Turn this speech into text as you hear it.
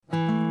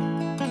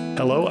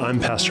Hello, I'm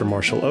Pastor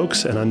Marshall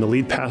Oaks, and I'm the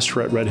lead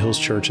pastor at Red Hills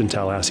Church in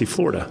Tallahassee,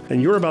 Florida.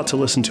 And you're about to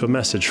listen to a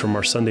message from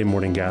our Sunday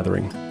morning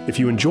gathering. If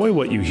you enjoy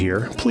what you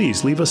hear,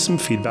 please leave us some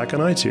feedback on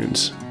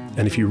iTunes.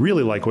 And if you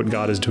really like what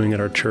God is doing at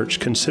our church,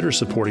 consider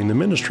supporting the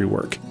ministry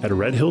work at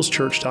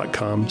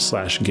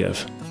redhillschurch.com/give.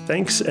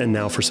 Thanks, and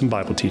now for some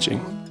Bible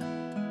teaching.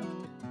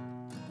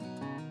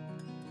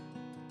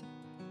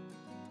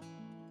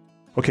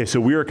 Okay, so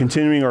we are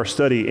continuing our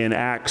study in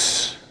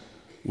Acts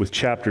with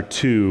chapter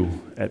 2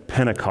 at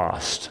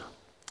Pentecost.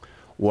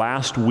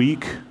 Last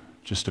week,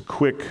 just a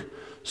quick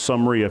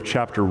summary of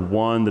chapter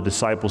 1, the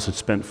disciples had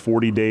spent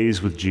 40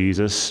 days with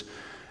Jesus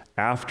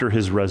after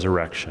his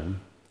resurrection.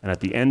 And at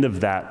the end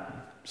of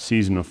that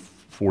season of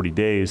 40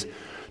 days,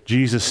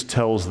 Jesus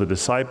tells the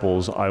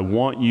disciples, I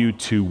want you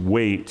to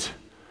wait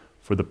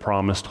for the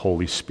promised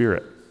Holy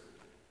Spirit.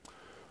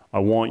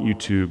 I want you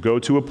to go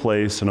to a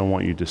place and I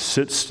want you to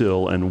sit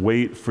still and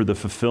wait for the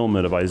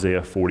fulfillment of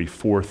Isaiah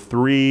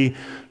 44:3,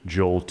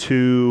 Joel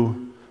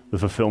 2, the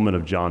fulfillment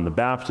of John the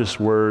Baptist's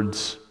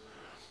words.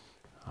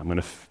 I'm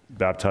going to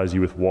baptize you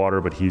with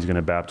water, but he's going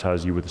to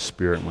baptize you with the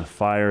Spirit and with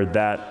fire.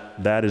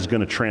 That is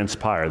going to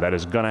transpire. That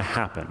is going to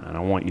happen. And I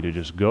want you to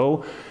just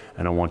go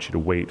and I want you to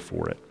wait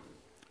for it.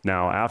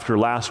 Now, after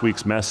last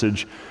week's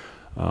message,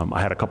 I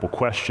had a couple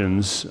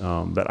questions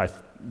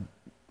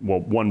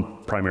one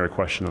primary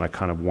question that I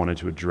kind of wanted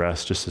to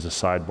address just as a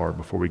sidebar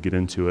before we get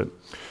into it.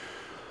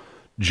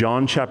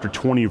 John chapter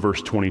 20,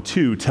 verse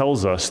 22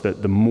 tells us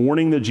that the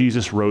morning that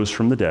Jesus rose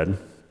from the dead,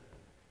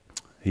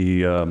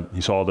 he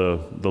saw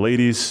the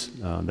ladies,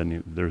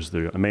 then there's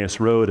the Emmaus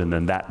Road, and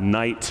then that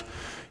night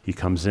he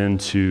comes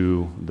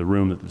into the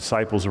room that the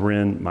disciples are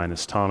in,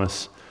 minus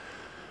Thomas,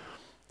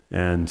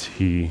 and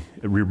he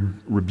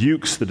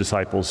rebukes the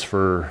disciples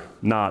for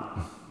not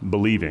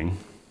believing.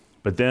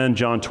 But then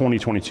John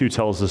 20:22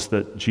 tells us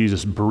that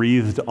Jesus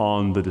breathed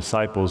on the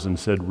disciples and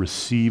said,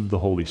 receive the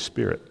Holy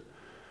Spirit.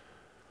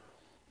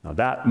 Now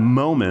that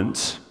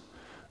moment,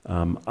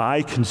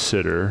 I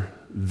consider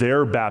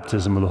their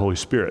baptism of the Holy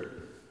Spirit.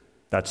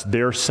 That's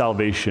their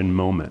salvation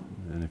moment.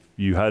 And if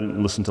you hadn't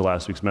listened to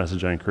last week's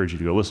message, I encourage you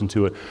to go listen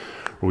to it,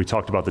 where we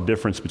talked about the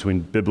difference between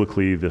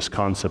biblically this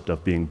concept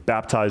of being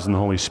baptized in the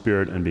Holy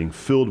Spirit and being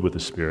filled with the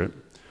Spirit,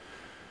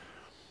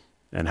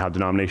 and how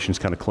denominations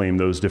kind of claim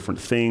those different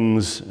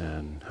things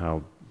and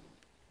how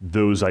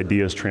those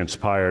ideas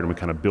transpired, and we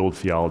kind of build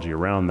theology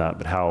around that,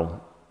 but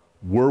how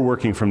we're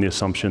working from the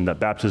assumption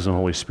that baptism of the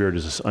Holy Spirit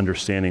is this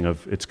understanding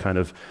of its kind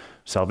of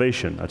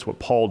salvation. That's what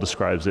Paul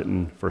describes it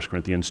in 1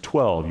 Corinthians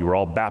 12. You were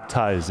all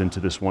baptized into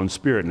this one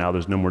Spirit. Now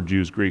there's no more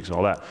Jews, Greeks,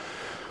 all that.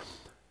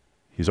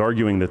 He's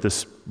arguing that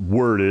this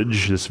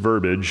wordage, this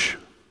verbiage,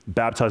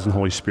 baptized in the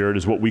Holy Spirit,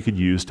 is what we could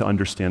use to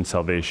understand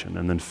salvation,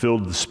 and then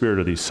filled with the Spirit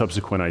are these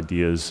subsequent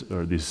ideas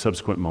or these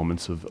subsequent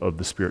moments of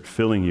the Spirit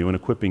filling you and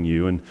equipping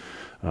you and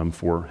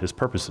for his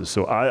purposes.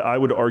 So I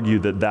would argue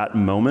that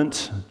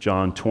moment,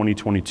 John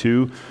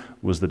 20:22,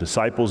 was the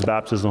disciples'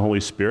 baptism in the Holy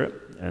Spirit,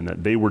 and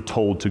that they were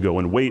told to go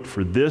and wait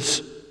for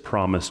this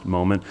promised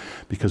moment,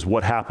 because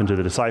what happened to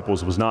the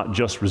disciples was not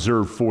just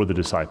reserved for the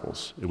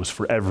disciples, it was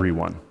for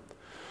everyone.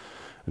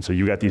 And so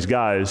you got these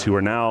guys who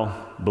are now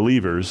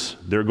believers.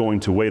 They're going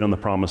to wait on the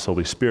promised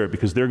Holy Spirit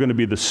because they're going to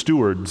be the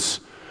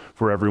stewards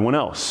for everyone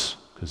else.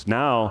 Because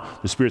now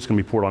the Spirit's going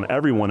to be poured on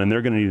everyone, and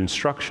they're going to need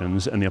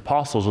instructions, and the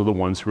apostles are the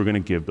ones who are going to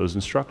give those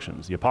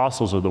instructions. The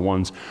apostles are the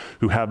ones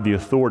who have the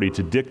authority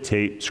to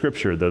dictate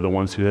Scripture. They're the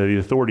ones who have the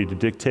authority to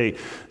dictate,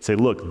 say,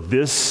 look,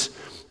 this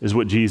is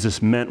what Jesus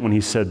meant when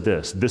he said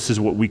this. This is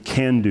what we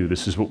can do.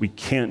 This is what we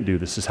can't do.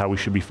 This is how we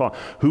should be followed.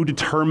 Who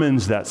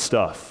determines that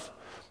stuff?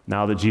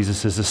 Now that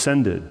Jesus has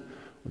ascended,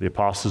 the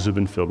apostles have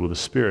been filled with the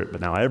Spirit, but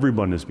now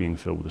everyone is being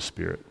filled with the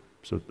Spirit.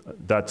 So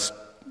that's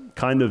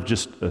kind of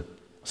just a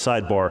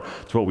sidebar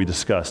to what we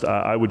discussed.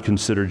 I would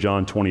consider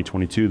John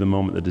 20:22 the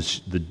moment that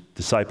the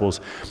disciples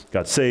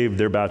got saved,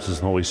 their baptism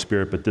in the Holy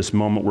Spirit, but this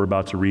moment we're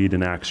about to read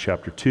in Acts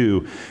chapter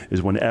 2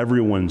 is when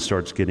everyone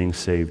starts getting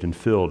saved and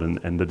filled,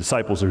 and the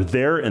disciples are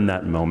there in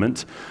that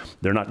moment.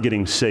 They're not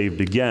getting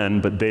saved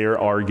again, but they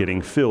are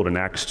getting filled. In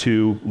Acts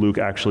 2, Luke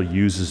actually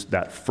uses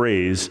that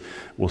phrase.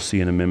 We'll see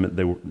in a minute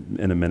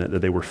that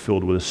they were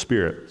filled with the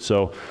Spirit.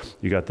 So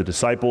you got the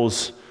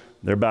disciples.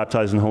 They're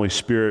baptized in the Holy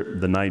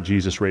Spirit the night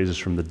Jesus raises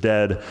from the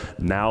dead.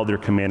 Now they're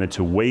commanded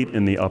to wait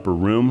in the upper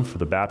room for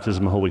the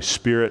baptism of the Holy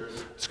Spirit.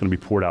 It's going to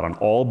be poured out on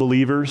all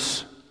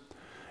believers.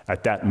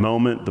 At that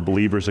moment, the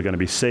believers are going to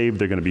be saved.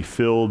 They're going to be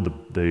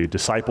filled. The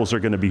disciples are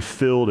going to be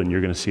filled, and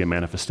you're going to see a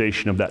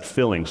manifestation of that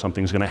filling.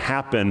 Something's going to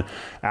happen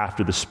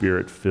after the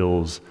Spirit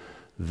fills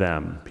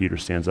them. Peter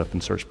stands up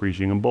and starts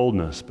preaching in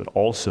boldness, but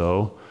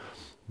also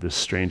this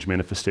strange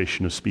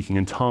manifestation of speaking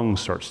in tongues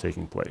starts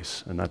taking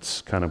place, and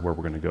that's kind of where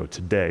we're going to go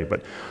today.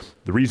 But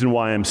the reason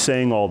why I'm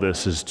saying all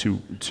this is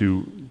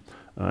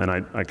and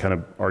I kind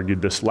of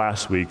argued this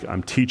last week,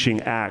 I'm teaching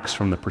Acts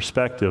from the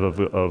perspective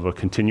of a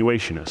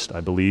continuationist.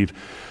 I believe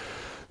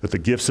that the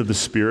gifts of the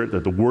Spirit,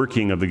 that the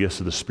working of the gifts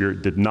of the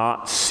Spirit did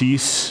not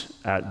cease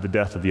at the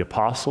death of the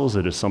apostles.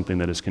 It is something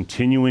that is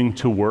continuing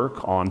to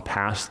work on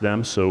past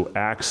them. So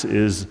Acts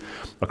is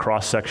a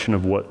cross-section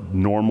of what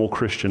normal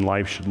Christian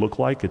life should look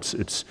like.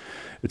 It's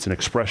an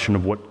expression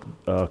of what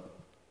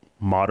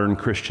modern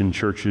Christian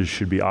churches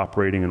should be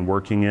operating and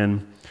working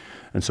in.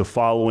 And so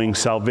following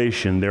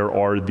salvation, there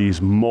are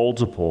these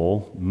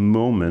multiple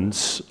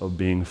moments of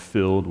being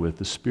filled with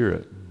the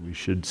Spirit. We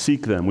should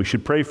seek them. We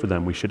should pray for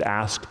them. We should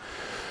ask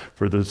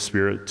for the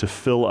Spirit to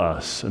fill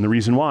us. And the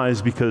reason why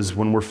is because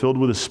when we're filled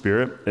with the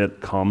Spirit,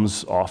 it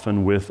comes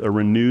often with a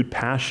renewed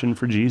passion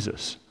for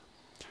Jesus.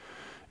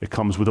 It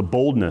comes with a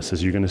boldness,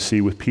 as you're going to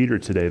see with Peter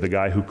today, the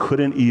guy who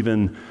couldn't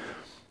even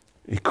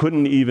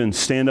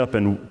stand up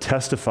and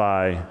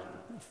testify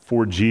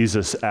for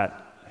Jesus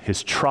at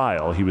his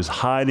trial. He was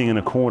hiding in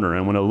a corner,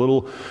 and when a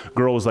little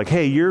girl was like,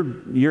 "Hey,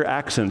 your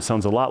accent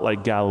sounds a lot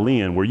like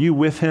Galilean. Were you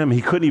with him?"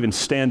 He couldn't even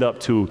stand up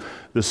to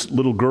this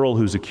little girl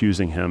who's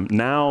accusing him.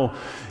 Now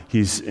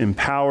he's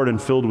empowered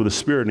and filled with the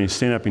Spirit, and he's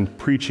standing up and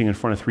preaching in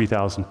front of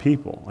 3,000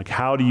 people. Like,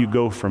 how do you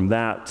go from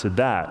that to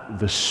that?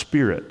 The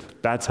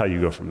Spirit. That's how you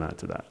go from that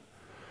to that.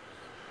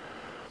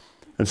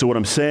 And so what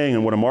I'm saying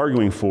and what I'm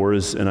arguing for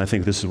is, and I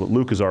think this is what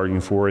Luke is arguing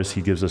for as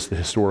he gives us the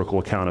historical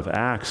account of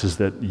Acts, is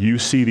that you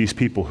see these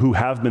people who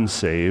have been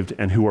saved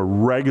and who are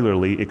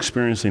regularly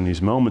experiencing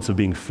these moments of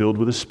being filled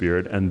with the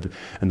Spirit, and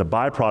the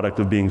byproduct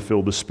of being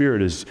filled with the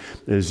Spirit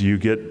is you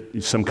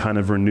get some kind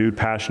of renewed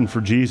passion for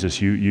Jesus.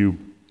 You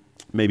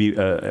maybe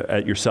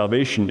at your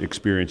salvation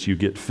experience, you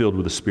get filled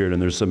with the Spirit,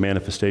 and there's a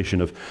manifestation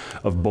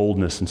of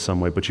boldness in some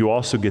way. But you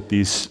also get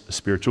these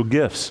spiritual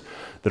gifts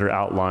that are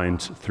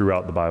outlined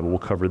throughout the Bible. We'll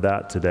cover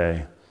that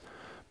today.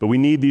 But we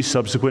need these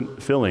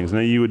subsequent fillings. Now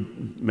you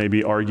would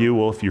maybe argue,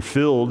 well, if you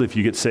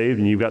get saved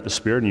and you've got the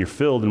Spirit and you're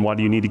filled, then why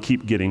do you need to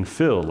keep getting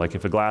filled? Like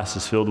if a glass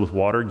is filled with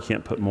water, you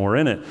can't put more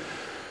in it.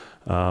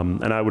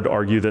 And I would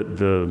argue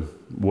that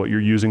what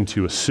you're using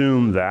to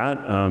assume that,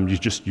 you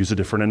just use a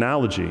different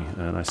analogy.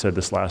 And I said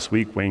this last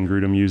week, Wayne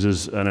Grudem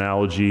uses an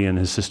analogy in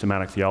his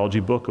systematic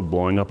theology book of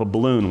blowing up a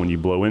balloon. When you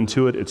blow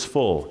into it, it's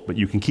full, but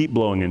you can keep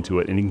blowing into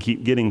it and you can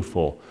keep getting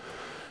full.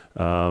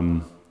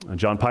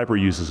 John Piper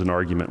uses an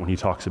argument when he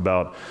talks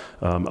about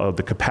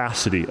the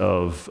capacity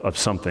of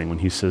something, when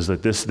he says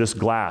that this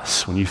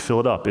glass, when you fill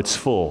it up, it's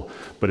full,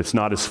 but it's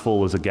not as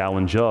full as a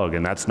gallon jug,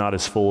 and that's not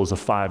as full as a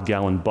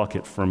 5-gallon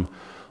bucket from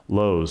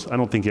Lowe's. I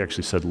don't think he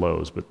actually said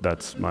Lowe's, but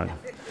that's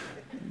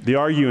the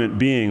argument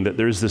being that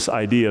there's this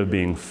idea of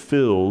being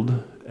filled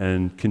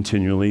and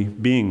continually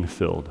being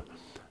filled.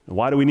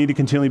 Why do we need to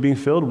continually be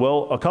filled?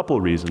 Well, a couple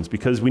of reasons.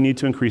 Because we need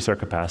to increase our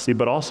capacity,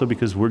 but also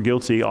because we're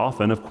guilty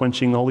often of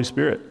quenching the Holy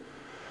Spirit.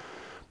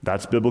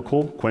 That's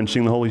biblical,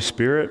 quenching the Holy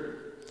Spirit.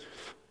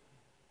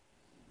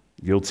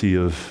 Guilty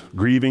of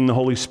grieving the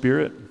Holy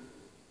Spirit.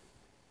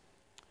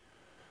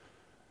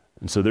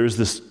 And so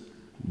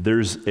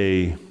there's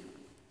a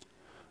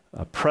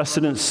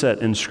precedent set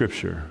in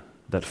Scripture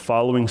that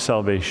following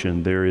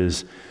salvation, there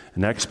is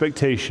an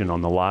expectation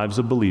on the lives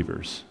of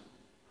believers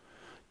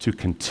to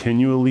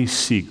continually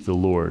seek the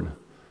Lord.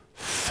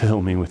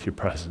 Fill me with your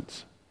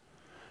presence,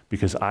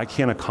 because I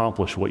can't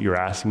accomplish what you're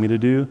asking me to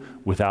do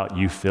without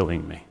you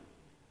filling me.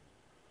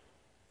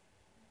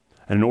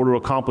 And in order to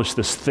accomplish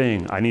this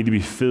thing, I need to be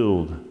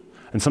filled.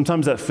 And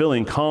sometimes that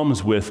filling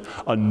comes with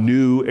a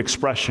new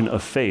expression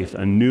of faith,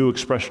 a new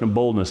expression of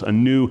boldness, a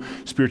new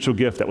spiritual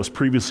gift that was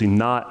previously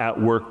not at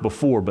work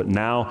before, but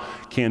now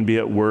can be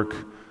at work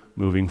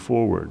moving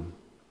forward.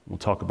 We'll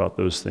talk about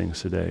those things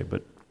today.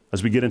 But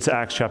as we get into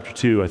Acts chapter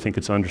 2, I think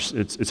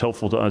it's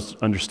helpful to us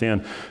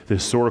understand the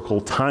historical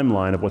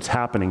timeline of what's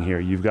happening here.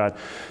 You've got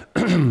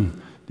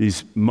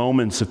these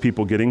moments of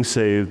people getting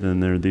saved,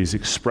 and there are these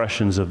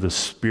expressions of the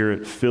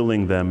Spirit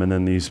filling them, and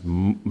then these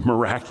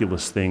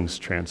miraculous things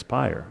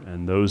transpire.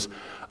 And those,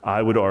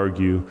 I would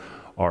argue,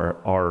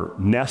 are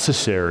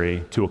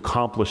necessary to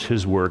accomplish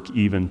His work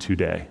even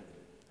today.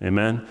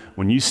 Amen?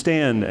 When you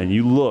stand and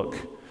you look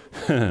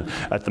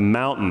at the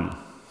mountain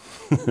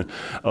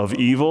of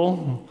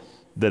evil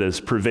that is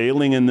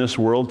prevailing in this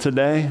world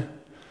today,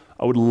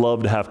 I would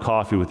love to have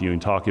coffee with you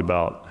and talk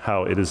about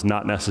how it is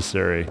not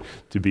necessary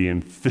to be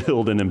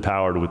filled and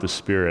empowered with the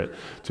Spirit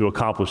to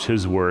accomplish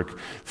His work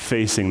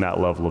facing that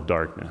level of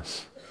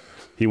darkness.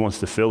 He wants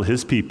to fill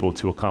His people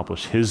to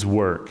accomplish His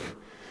work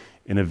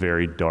in a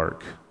very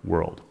dark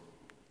world.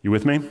 You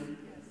with me?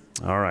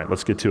 All right,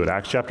 let's get to it.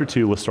 Acts chapter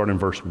 2, let's start in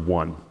verse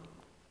 1.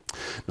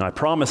 Now, I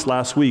promised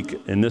last week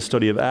in this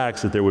study of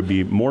Acts that there would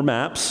be more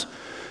maps.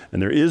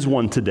 And there is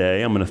one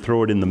today. I'm going to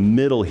throw it in the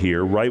middle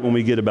here. Right when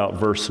we get about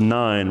verse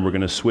 9, we're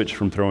going to switch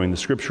from throwing the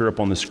scripture up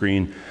on the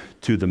screen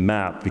to the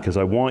map, because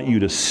I want you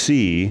to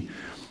see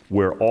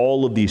where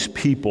all of these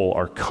people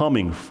are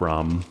coming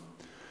from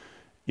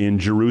in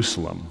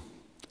Jerusalem.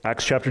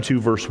 Acts chapter 2,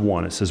 verse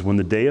 1, it says, when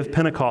the day of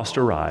Pentecost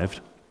arrived,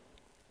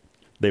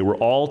 they were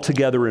all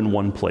together in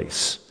one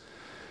place.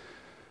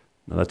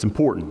 Now that's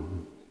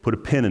important. Put a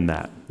pin in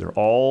that. They're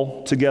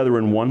all together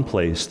in one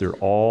place. They're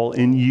all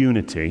in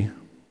unity.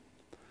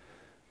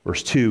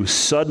 Verse 2,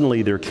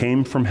 suddenly there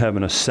came from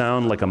heaven a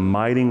sound like a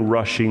mighty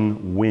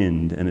rushing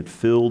wind, and it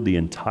filled the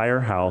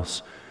entire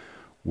house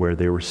where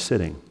they were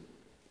sitting.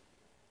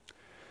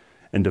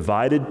 And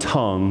divided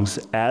tongues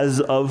as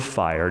of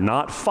fire,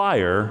 not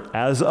fire,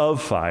 as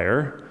of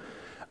fire,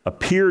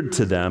 appeared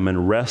to them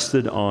and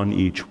rested on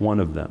each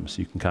one of them. So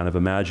you can kind of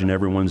imagine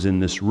everyone's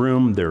in this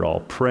room, they're all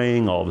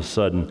praying. All of a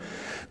sudden,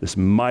 this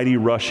mighty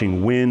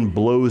rushing wind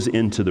blows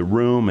into the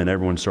room and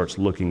everyone starts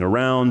looking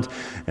around,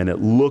 and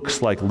it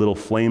looks like little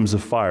flames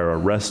of fire are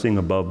resting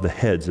above the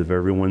heads of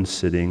everyone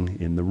sitting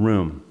in the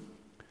room.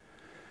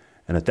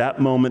 And at that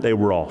moment, they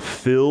were all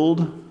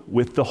filled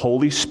with the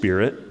Holy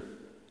Spirit.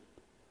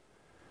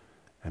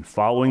 And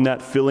following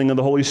that filling of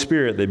the Holy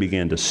Spirit, they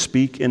began to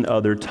speak in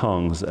other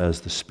tongues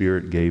as the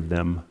Spirit gave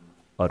them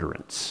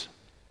utterance.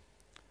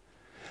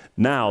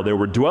 Now there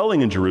were dwelling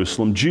in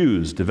Jerusalem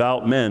Jews,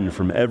 devout men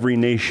from every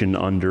nation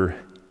under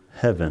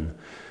heaven.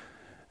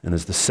 And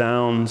at this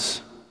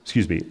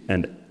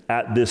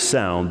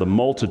sound, the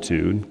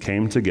multitude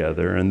came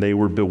together, and they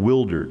were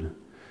bewildered,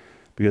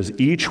 because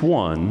each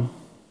one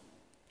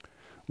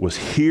was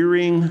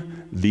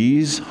hearing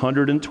these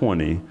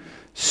 120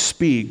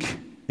 speak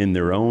in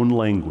their own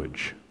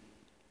language.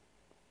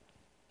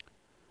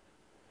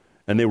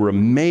 And they were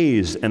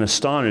amazed and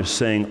astonished,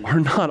 saying,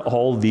 "Are not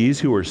all these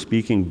who are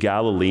speaking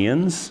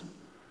Galileans?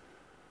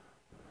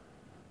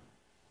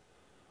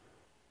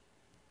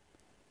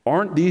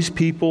 Aren't these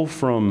people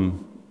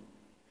from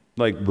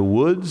like the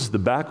woods, the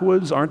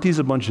backwoods? Aren't these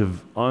a bunch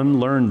of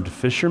unlearned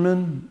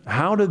fishermen?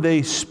 How do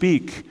they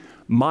speak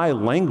my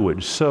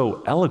language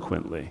so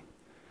eloquently?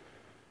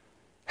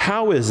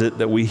 How is it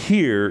that we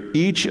hear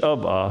each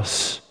of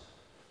us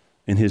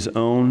in his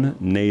own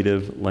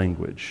native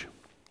language?"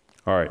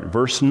 All right,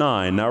 verse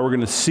 9. Now we're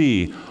going to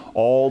see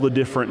all the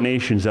different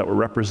nations that were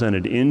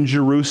represented in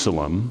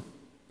Jerusalem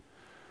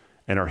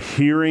and are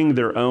hearing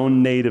their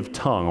own native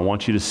tongue. I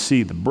want you to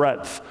see the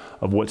breadth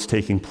of what's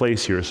taking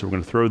place here. So we're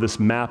going to throw this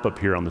map up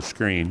here on the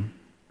screen.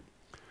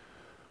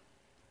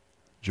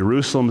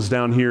 Jerusalem's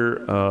down here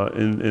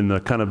in the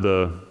kind of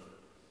the,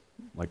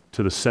 like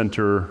to the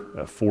center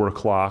at 4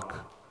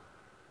 o'clock.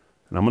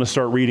 And I'm going to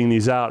start reading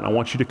these out, and I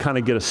want you to kind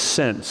of get a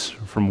sense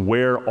from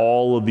where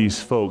all of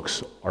these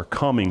folks are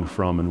coming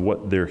from and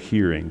what they're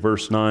hearing.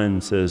 Verse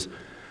 9 says,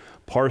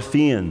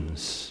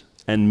 Parthians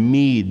and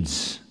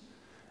Medes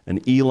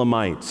and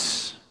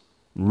Elamites,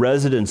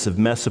 residents of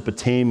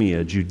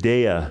Mesopotamia,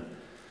 Judea,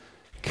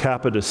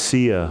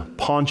 Cappadocia,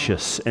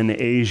 Pontus and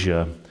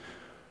Asia,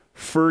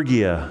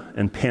 Phrygia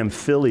and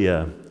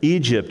Pamphylia,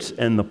 Egypt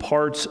and the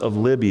parts of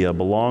Libya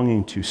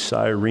belonging to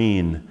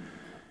Cyrene,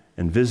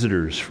 and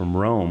visitors from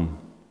Rome,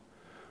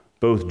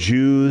 both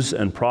Jews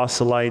and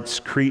proselytes,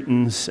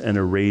 Cretans and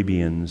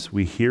Arabians.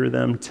 We hear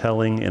them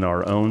telling in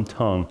our own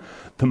tongue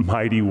the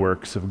mighty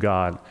works of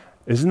God.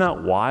 Isn't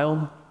that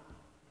wild?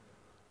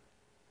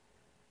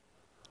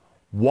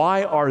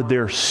 Why are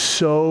there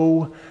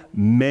so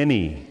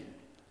many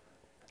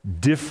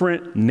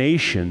different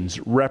nations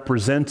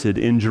represented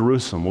in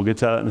Jerusalem? We'll get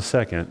to that in a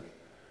second.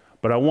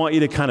 But I want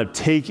you to kind of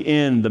take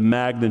in the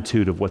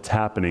magnitude of what's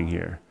happening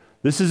here.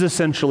 This is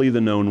essentially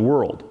the known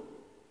world.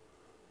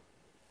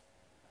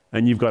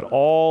 And you've got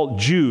all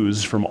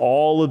Jews from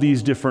all of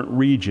these different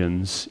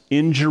regions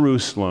in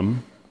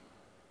Jerusalem,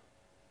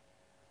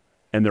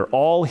 and they're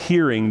all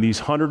hearing these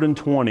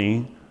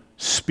 120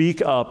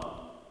 speak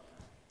up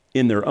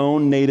in their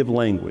own native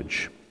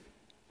language.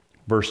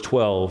 Verse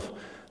 12,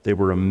 they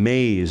were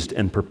amazed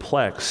and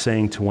perplexed,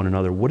 saying to one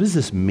another, "What does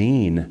this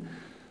mean?"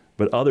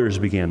 But others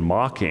began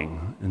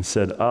mocking and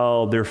said,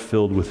 "Oh, they're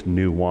filled with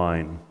new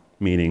wine,"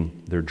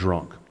 meaning they're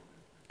drunk.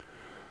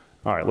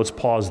 All right, let's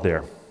pause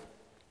there,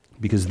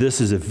 because this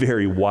is a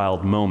very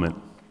wild moment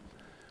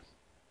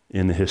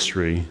in the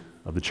history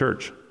of the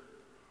church.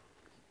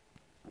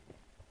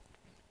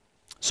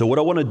 So what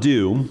I want to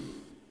do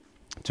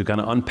to kind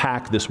of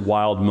unpack this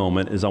wild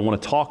moment is I want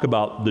to talk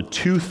about the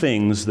two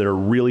things that are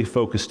really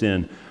focused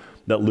in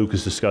that Luke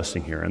is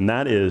discussing here, and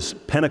that is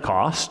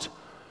Pentecost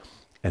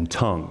and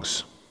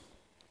tongues.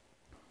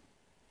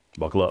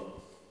 Buckle up.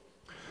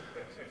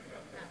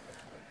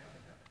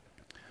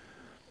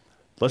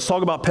 Let's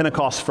talk about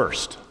Pentecost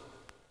first.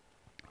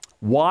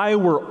 Why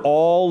were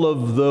all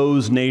of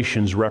those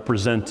nations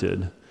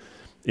represented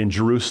in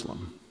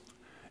Jerusalem?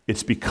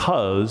 It's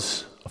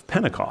because of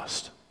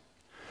Pentecost.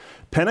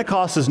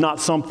 Pentecost is not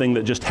something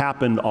that just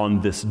happened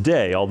on this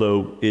day,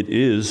 although it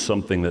is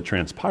something that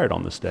transpired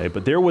on this day.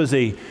 But there was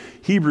a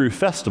Hebrew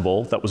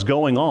festival that was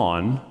going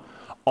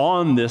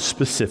on this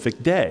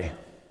specific day,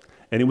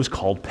 and it was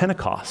called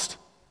Pentecost.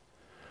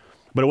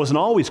 But it wasn't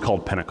always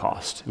called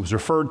Pentecost. It was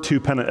referred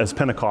to as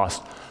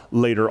Pentecost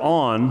later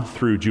on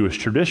through Jewish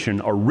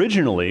tradition.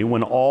 Originally,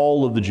 when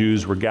all of the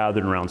Jews were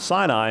gathered around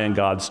Sinai and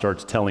God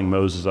starts telling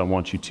Moses, "I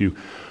want you to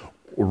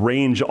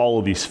arrange all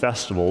of these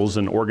festivals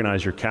and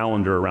organize your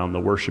calendar around the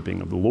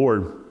worshiping of the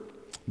Lord,"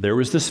 there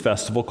was this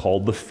festival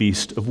called the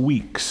Feast of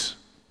Weeks.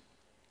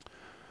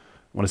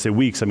 When I say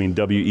weeks, I mean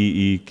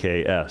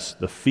W-E-E-K-S,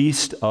 the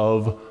Feast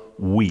of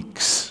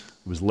Weeks.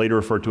 It was later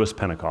referred to as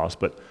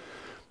Pentecost, but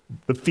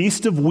The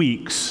Feast of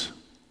Weeks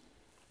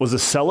was a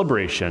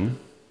celebration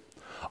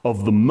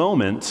of the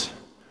moment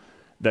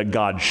that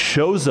God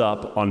shows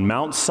up on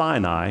Mount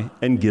Sinai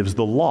and gives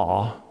the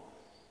law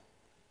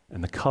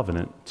and the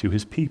covenant to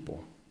his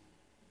people.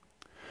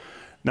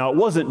 Now, it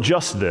wasn't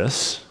just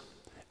this.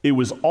 It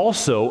was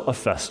also a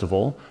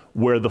festival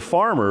where the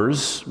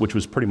farmers, which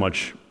was pretty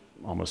much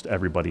almost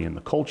everybody in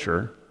the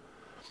culture,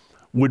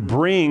 would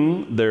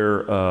bring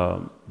their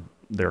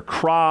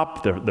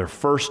crop, their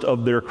first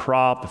of their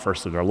crop, the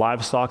first of their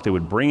livestock. They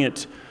would bring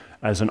it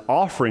as an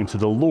offering to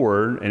the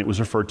Lord, and it was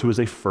referred to as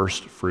a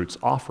first fruits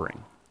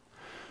offering.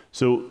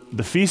 So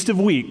the Feast of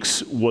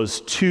Weeks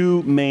was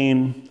two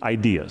main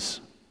ideas.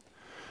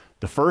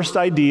 The first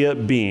idea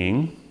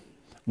being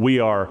we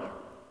are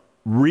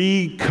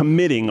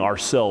recommitting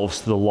ourselves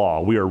to the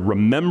law. We are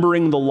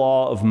remembering the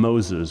law of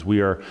Moses. We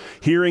are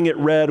hearing it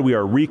read. We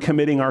are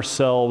recommitting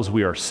ourselves.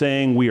 We are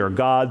saying we are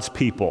God's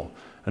people.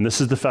 And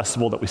this is the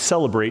festival that we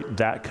celebrate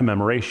that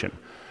commemoration.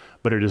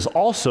 But it is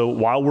also,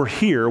 while we're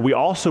here, we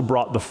also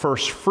brought the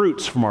first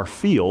fruits from our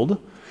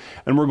field,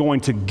 and we're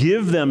going to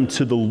give them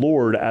to the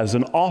Lord as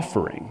an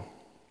offering.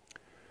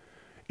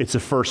 It's a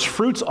first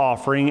fruits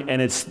offering,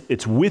 and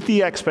it's with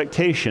the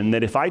expectation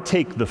that if I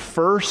take the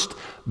first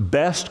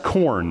best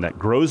corn that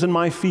grows in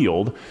my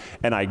field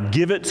and I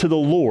give it to the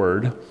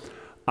Lord,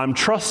 I'm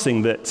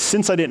trusting that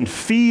since I didn't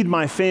feed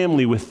my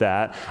family with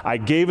that, I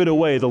gave it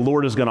away, the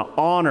Lord is going to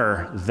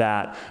honor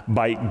that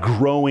by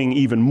growing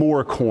even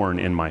more corn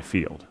in my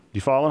field. Do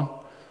you follow?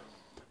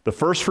 The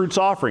first fruits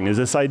offering is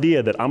this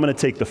idea that I'm going to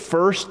take the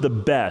first, the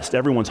best.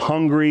 Everyone's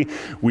hungry.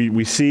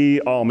 We see,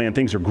 oh man,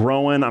 things are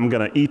growing. I'm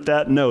going to eat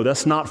that. No,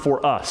 that's not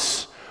for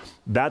us.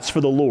 That's for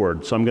the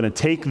Lord. So I'm going to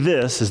take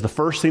this as the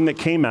first thing that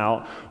came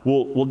out.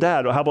 Well,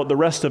 Dad, how about the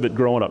rest of it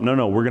growing up?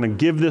 No, we're going to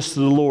give this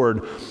to the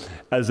Lord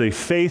as a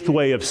faith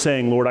way of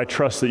saying, Lord, I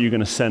trust that you're going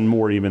to send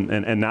more even,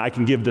 and I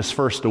can give this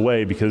first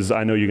away because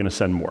I know you're going to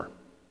send more.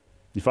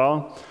 You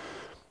follow?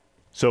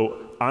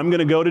 So I'm going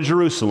to go to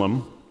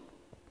Jerusalem.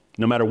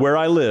 No matter where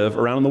I live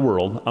around in the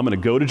world, I'm going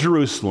to go to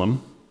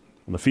Jerusalem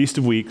on the Feast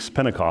of Weeks,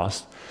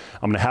 Pentecost.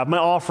 I'm going to have my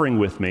offering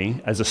with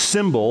me as a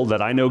symbol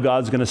that I know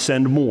God's going to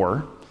send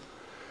more.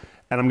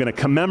 And I'm going to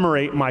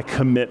commemorate my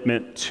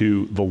commitment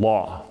to the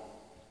law.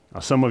 Now,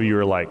 some of you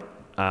are like,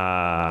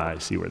 I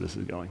see where this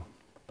is going.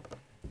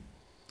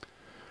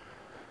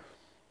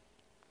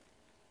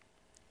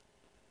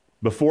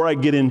 Before I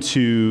get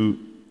into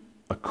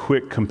a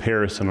quick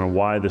comparison on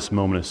why this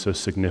moment is so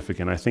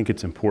significant, I think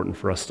it's important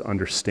for us to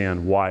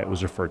understand why it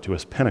was referred to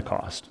as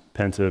Pentecost.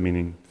 Penta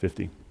meaning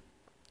 50.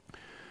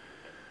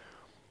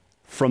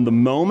 From the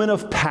moment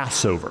of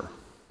Passover,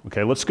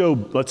 okay, let's go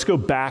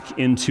back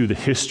into the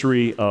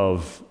history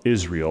of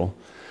Israel.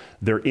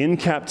 They're in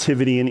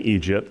captivity in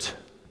Egypt.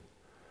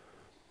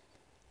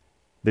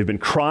 They've been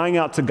crying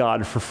out to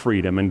God for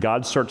freedom, and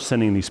God starts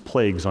sending these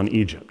plagues on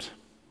Egypt.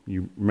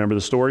 You remember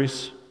the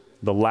stories?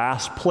 The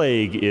last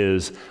plague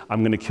is,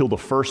 I'm going to kill the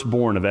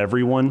firstborn of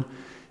everyone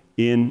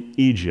in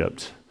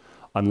Egypt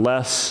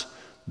unless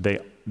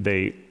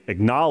they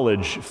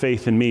acknowledge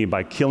faith in me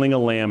by killing a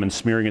lamb and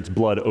smearing its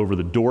blood over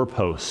the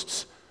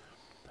doorposts.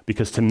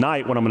 Because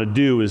tonight what I'm going to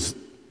do is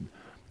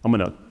I'm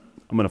going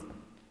to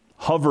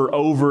hover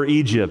over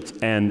Egypt,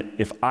 and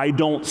if I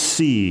don't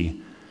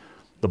see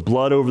the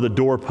blood over the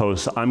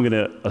doorposts, I'm going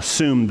to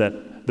assume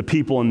that the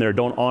people in there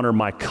don't honor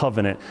my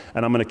covenant,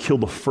 and I'm going to kill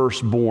the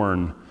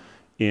firstborn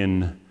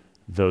in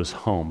those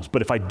homes.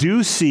 But if I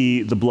do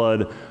see the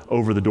blood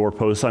over the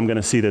doorposts, I'm going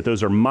to see that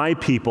those are my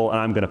people, and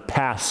I'm going to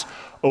pass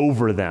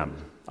over them.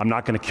 I'm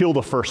not going to kill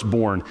the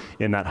firstborn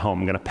in that home.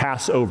 I'm going to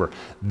pass over.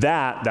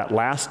 That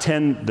last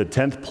 10, the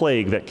 10th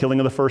plague, that killing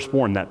of the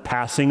firstborn, that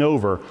passing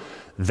over,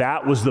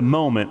 that was the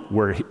moment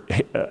where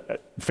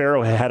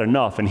Pharaoh had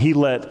enough, and he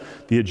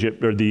let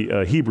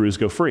the Hebrews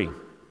go free.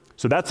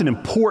 So that's an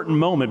important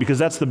moment because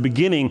that's the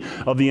beginning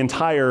of the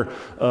entire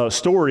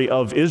story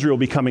of Israel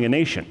becoming a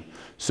nation.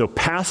 So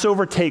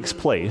Passover takes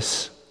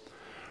place.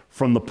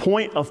 From the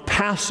point of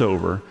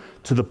Passover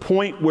to the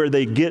point where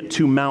they get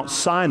to Mount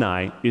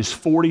Sinai is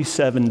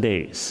 47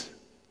 days.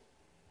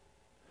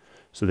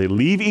 So they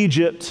leave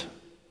Egypt.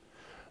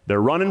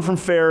 They're running from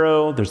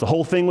Pharaoh. There's the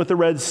whole thing with the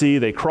Red Sea.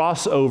 They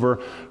cross over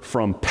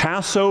from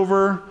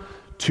Passover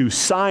to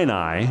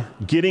Sinai.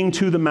 Getting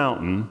to the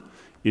mountain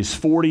is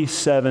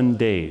 47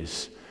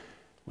 days.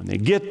 When they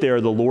get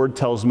there, the Lord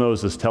tells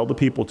Moses, tell the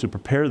people to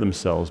prepare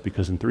themselves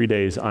because in 3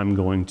 days I'm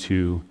going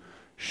to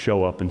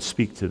show up and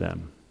speak to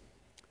them.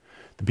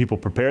 The people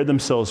prepared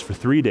themselves for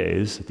 3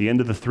 days. At the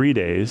end of the 3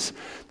 days,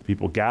 the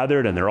people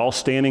gathered and they're all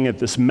standing at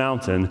this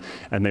mountain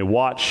and they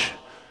watch,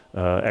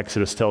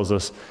 Exodus tells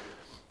us,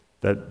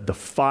 that the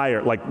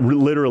fire, like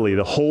literally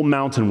the whole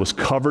mountain was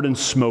covered in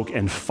smoke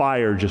and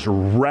fire just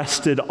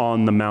rested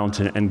on the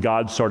mountain, and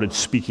God started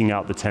speaking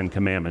out the 10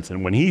 commandments.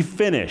 And when he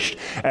finished,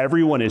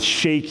 everyone is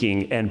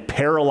shaking and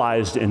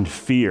paralyzed in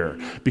fear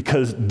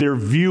because they're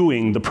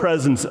viewing the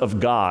presence of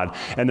God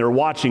and they're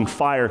watching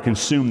fire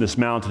consume this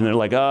mountain. They're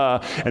like,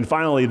 and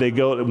finally they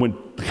go, when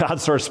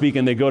God starts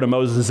speaking, they go to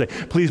Moses and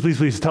say,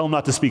 please, tell him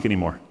not to speak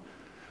anymore.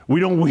 We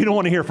don't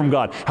want to hear from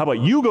God. How about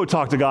you go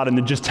talk to God and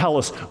then just tell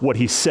us what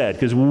he said,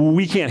 because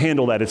we can't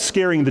handle that. It's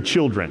scaring the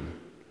children.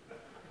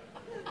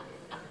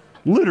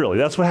 Literally,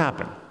 that's what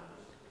happened.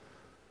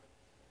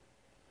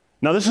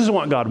 Now, this isn't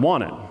what God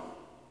wanted.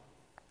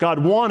 God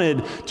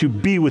wanted to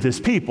be with his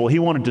people. He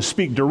wanted to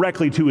speak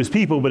directly to his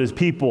people, but his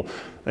people,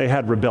 they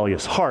had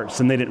rebellious hearts,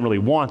 and they didn't really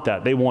want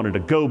that. They wanted a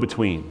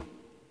go-between.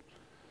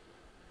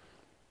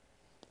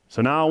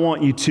 So now I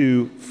want you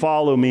to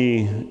follow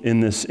me in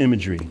this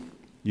imagery.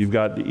 You've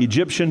got the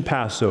Egyptian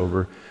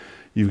Passover.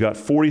 You've got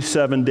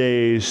 47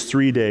 days,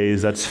 3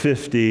 days. That's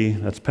 50.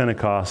 That's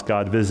Pentecost.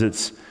 God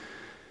visits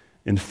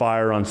in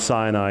fire on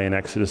Sinai in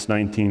Exodus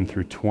 19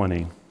 through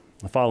 20.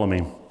 Follow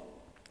me.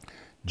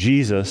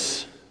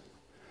 Jesus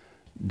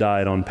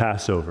died on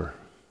Passover.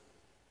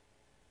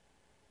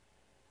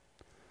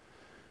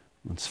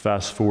 Let's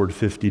fast forward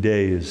 50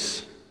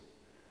 days.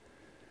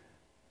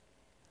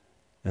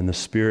 And the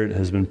Spirit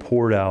has been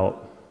poured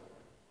out.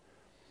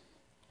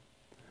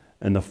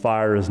 And the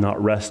fire is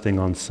not resting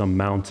on some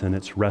mountain,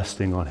 it's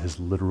resting on his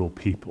literal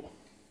people.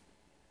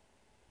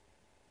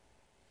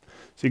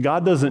 See,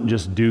 God doesn't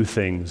just do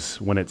things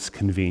when it's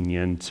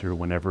convenient or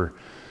whenever.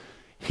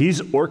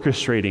 He's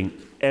orchestrating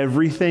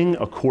everything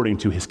according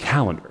to his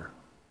calendar.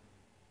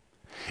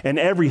 And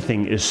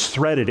everything is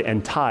threaded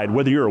and tied,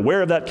 whether you're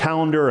aware of that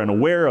calendar and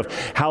aware of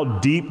how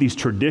deep these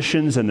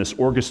traditions and this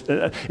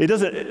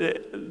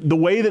the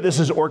way that this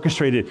is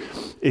orchestrated,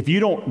 if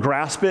you don't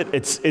grasp it,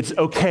 it's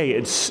okay,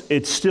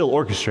 it's still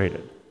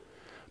orchestrated.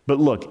 But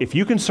look, if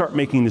you can start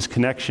making these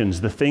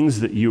connections, the things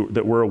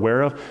that we're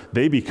aware of,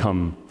 they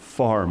become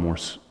far more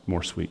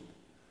sweet.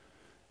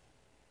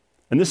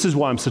 And this is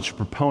why I'm such a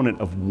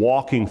proponent of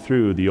walking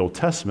through the Old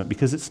Testament,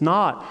 because it's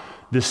not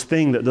this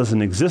thing that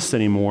doesn't exist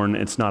anymore and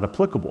it's not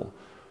applicable.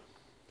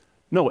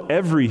 No,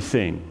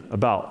 everything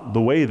about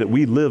the way that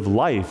we live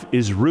life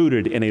is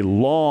rooted in a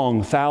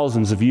long,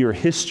 thousands of year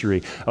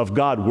history of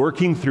God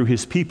working through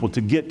his people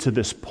to get to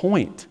this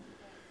point.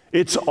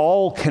 It's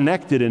all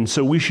connected, and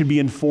so we should be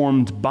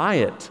informed by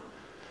it.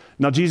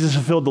 Now, Jesus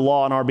fulfilled the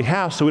law on our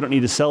behalf, so we don't need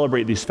to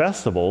celebrate these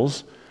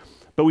festivals,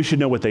 but we should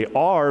know what they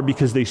are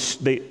because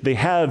they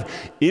have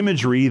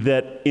imagery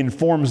that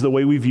informs the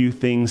way we view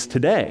things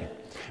today.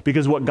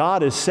 Because what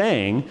God is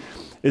saying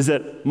is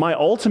that my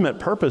ultimate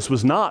purpose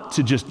was not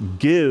to just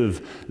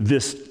give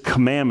this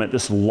commandment,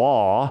 this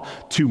law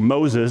to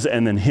Moses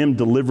and then him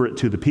deliver it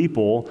to the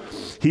people.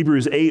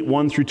 Hebrews 8,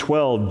 1 through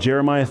 12,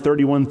 Jeremiah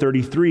 31,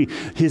 33.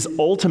 His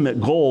ultimate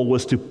goal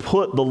was to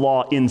put the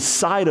law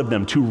inside of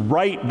them, to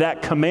write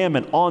that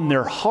commandment on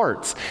their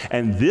hearts.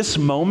 And this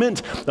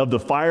moment of the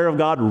fire of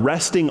God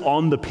resting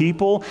on the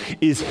people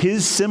is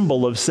his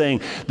symbol of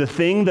saying, the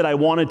thing that I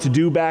wanted to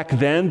do back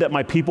then that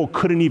my people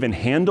couldn't even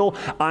handle,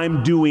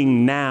 I'm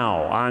doing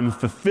now. I'm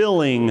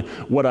fulfilling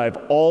what I've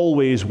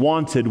always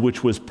wanted,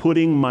 which was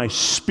putting my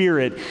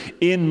spirit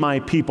in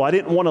my people. I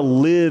didn't want to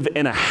live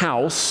in a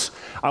house.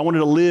 I wanted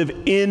to live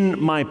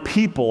in my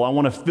people. I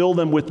want to fill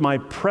them with my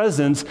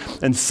presence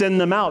and send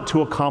them out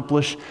to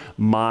accomplish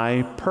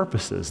my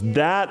purposes.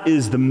 That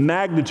is the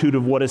magnitude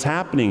of what is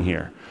happening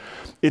here.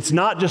 It's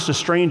not just a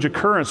strange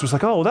occurrence. It's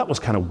like, oh, that was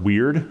kind of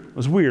weird. It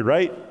was weird,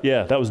 right?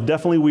 Yeah, that was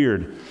definitely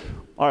weird.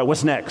 All right,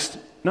 what's next?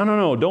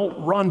 No,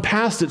 don't run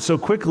past it so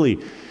quickly.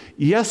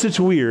 Yes, it's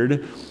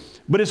weird,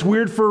 but it's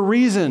weird for a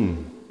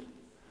reason.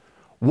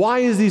 Why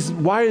is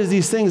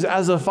these things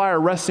as a fire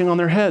resting on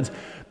their heads?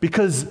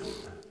 Because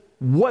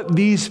what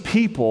these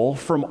people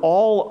from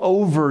all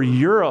over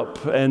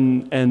Europe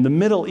and the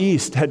Middle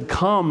East had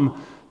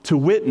come to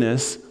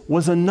witness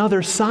was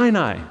another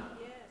Sinai. Yes.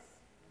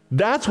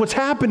 That's what's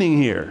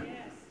happening here.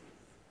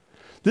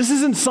 This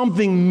isn't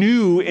something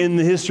new in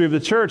the history of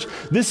the church.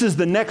 This is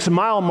the next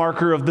mile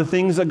marker of the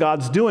things that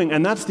God's doing,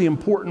 and that's the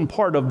important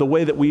part of the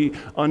way that we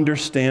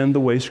understand the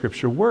way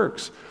Scripture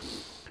works.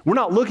 We're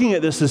not looking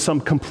at this as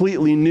some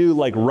completely new,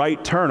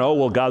 right turn. Oh,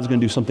 well, God's going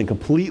to do something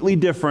completely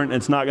different.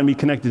 It's not going to be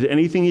connected to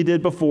anything he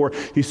did before.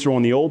 He's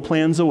throwing the old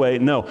plans away.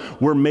 No,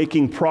 we're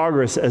making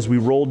progress as we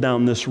roll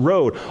down this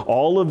road.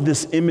 All of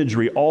this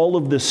imagery, all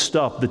of this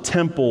stuff, the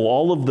temple,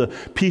 all of the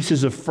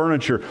pieces of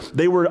furniture,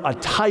 they were a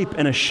type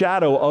and a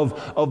shadow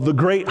of the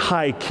great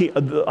high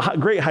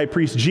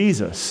priest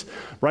Jesus,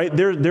 right?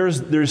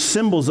 There's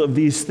symbols of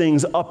these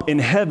things up in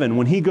heaven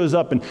when he goes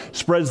up and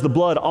spreads the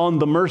blood on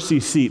the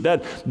mercy seat.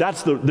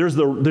 There's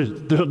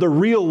the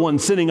real one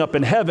sitting up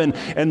in heaven,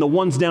 and the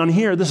ones down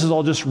here, this is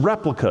all just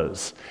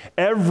replicas.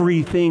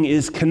 Everything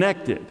is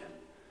connected.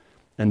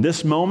 And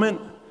this moment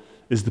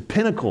is the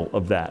pinnacle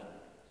of that.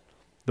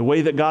 The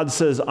way that God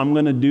says, I'm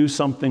going to do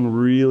something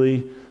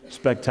really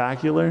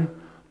spectacular,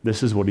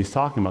 this is what he's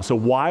talking about. So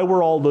why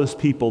were all those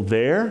people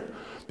there?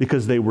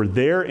 Because they were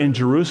there in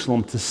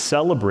Jerusalem to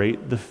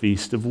celebrate the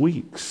Feast of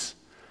Weeks.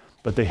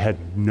 But they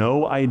had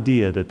no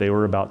idea that they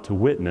were about to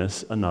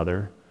witness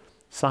another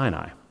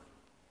Sinai.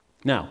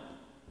 Now,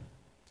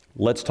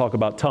 let's talk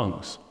about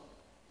tongues.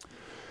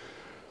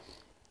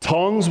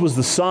 Tongues was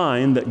the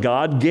sign that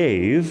God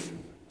gave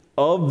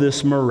of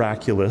this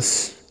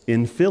miraculous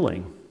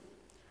infilling.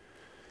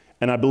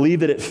 And I believe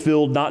that it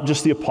filled not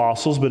just the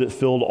apostles, but it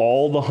filled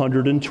all the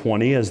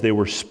 120 as they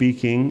were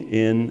speaking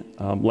in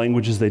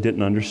languages they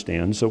didn't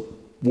understand. So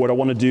what I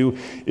want to do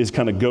is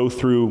kind of go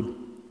through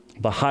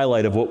the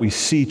highlight of what we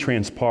see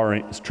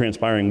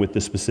transpiring with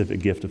this specific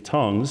gift of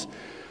tongues.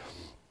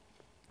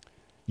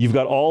 You've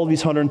got all of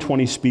these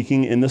 120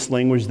 speaking in this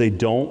language they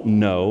don't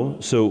know,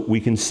 so we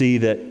can see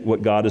that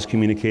what God is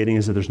communicating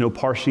is that there's no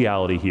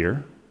partiality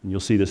here. And you'll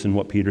see this in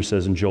what Peter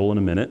says in Joel in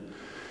a minute.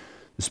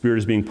 The Spirit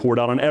is being poured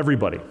out on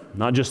everybody,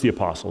 not just the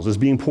apostles. It's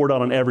being poured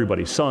out on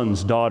everybody,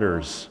 sons,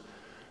 daughters,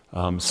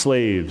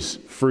 slaves,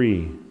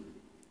 free.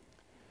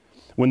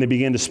 When they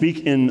began to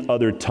speak in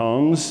other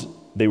tongues,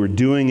 they were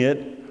doing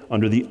it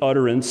under the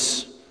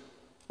utterance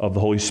of the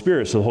Holy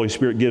Spirit. So the Holy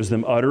Spirit gives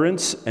them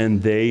utterance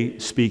and they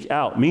speak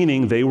out,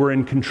 meaning they were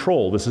in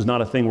control. This is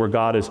not a thing where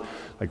God is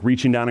like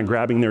reaching down and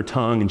grabbing their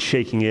tongue and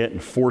shaking it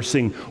and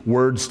forcing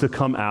words to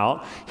come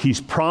out. He's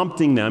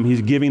prompting them,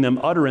 he's giving them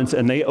utterance,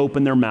 and they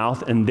open their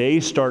mouth and they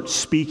start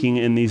speaking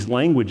in these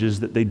languages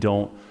that they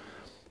don't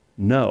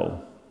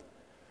know.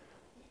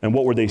 And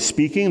what were they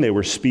speaking? They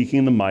were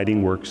speaking the mighty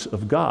works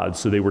of God.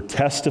 So they were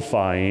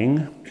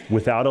testifying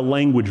without a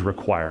language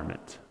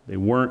requirement. They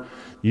weren't,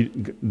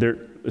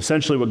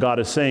 essentially what God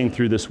is saying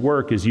through this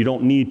work is you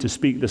don't need to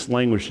speak this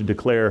language to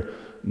declare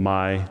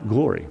my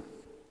glory.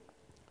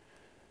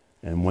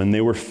 And when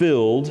they were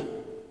filled,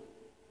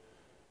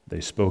 they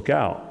spoke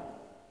out.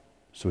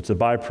 So it's a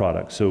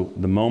byproduct. So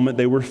the moment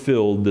they were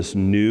filled, this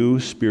new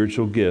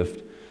spiritual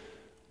gift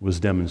was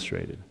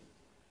demonstrated.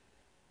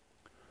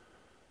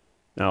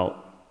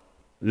 Now,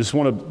 I just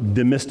want to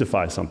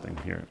demystify something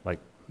here. Like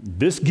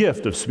this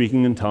gift of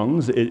speaking in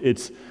tongues,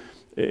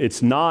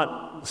 it's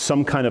not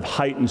some kind of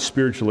heightened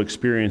spiritual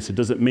experience. It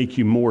doesn't make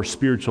you more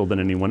spiritual than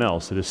anyone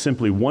else. It is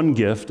simply one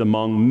gift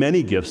among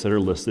many gifts that are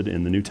listed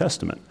in the New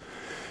Testament.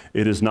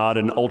 It is not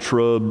an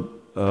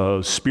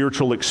ultra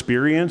spiritual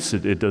experience.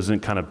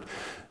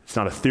 It's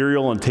not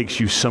ethereal and takes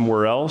you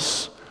somewhere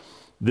else.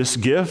 This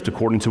gift,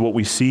 according to what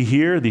we see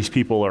here, these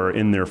people are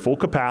in their full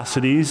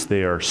capacities.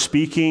 They are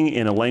speaking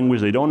in a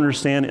language they don't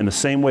understand in the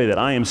same way that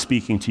I am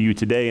speaking to you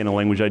today in a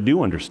language I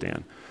do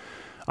understand.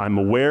 I'm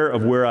aware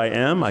of where I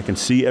am. I can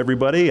see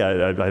everybody.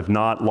 I've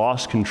not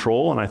lost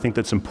control, and I think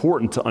that's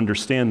important to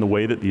understand the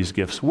way that these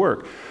gifts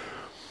work.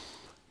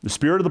 The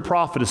spirit of the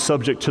prophet is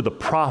subject to the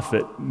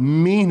prophet,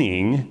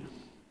 meaning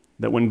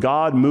that when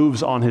God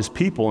moves on his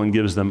people and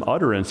gives them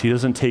utterance, he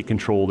doesn't take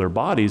control of their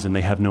bodies and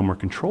they have no more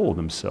control of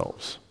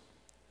themselves.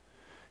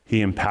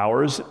 He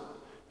empowers,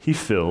 he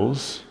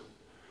fills,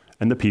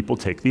 and the people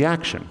take the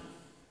action.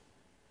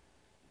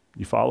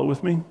 You follow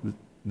with me?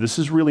 This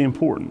is really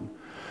important.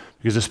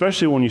 Because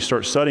especially when you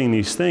start studying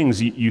these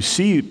things, you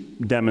see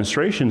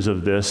demonstrations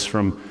of this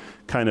from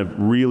kind of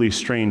really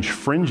strange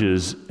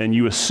fringes, and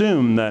you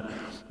assume that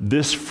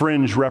this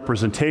fringe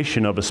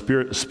representation of a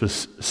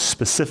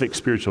specific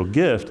spiritual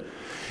gift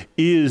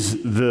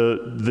is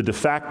the de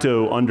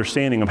facto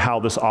understanding of how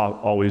this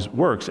always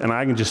works. And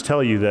I can just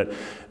tell you that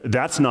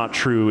that's not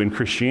true in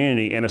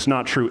Christianity, and it's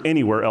not true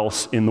anywhere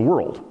else in the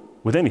world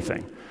with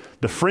anything.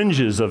 The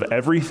fringes of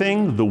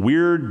everything, the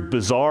weird,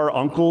 bizarre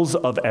uncles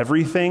of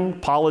everything,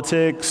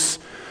 politics,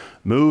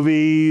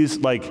 movies,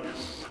 like,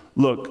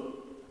 look,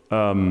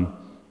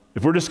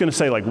 if we're just going to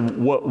say, like,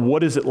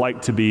 what is it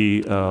like to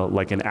be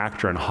like an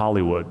actor in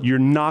Hollywood? You're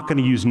not going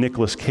to use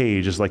Nicolas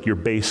Cage as like your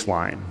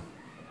baseline.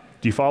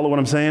 Do you follow what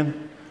I'm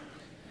saying?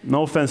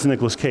 No offense to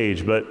Nicolas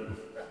Cage, but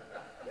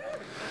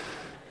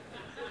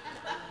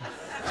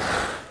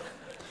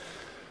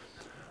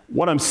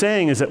what I'm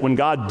saying is that when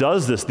God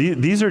does this,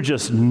 these are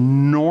just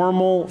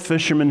normal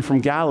fishermen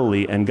from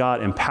Galilee, and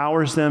God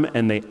empowers them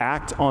and they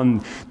act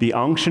on the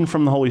unction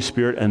from the Holy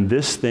Spirit, and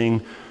this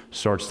thing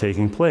starts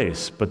taking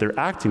place. But they're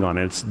acting on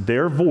it. It's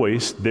their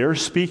voice, they're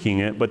speaking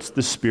it, but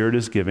the Spirit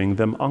is giving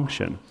them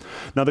unction.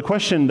 Now, the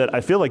question that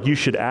I feel like you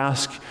should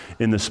ask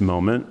in this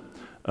moment,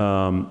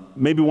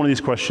 maybe one of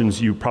these questions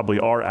you probably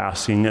are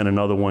asking and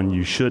another one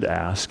you should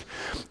ask.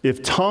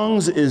 If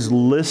tongues is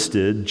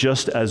listed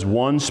just as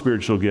one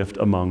spiritual gift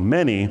among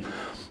many,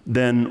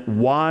 then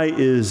why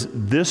is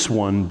this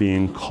one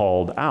being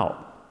called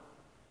out?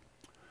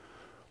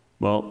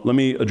 Well, let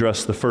me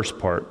address the first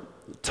part.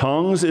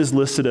 Tongues is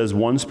listed as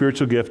one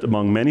spiritual gift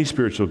among many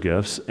spiritual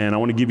gifts, and I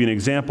want to give you an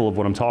example of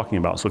what I'm talking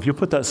about. So if you'll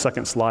put that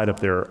second slide up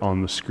there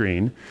on the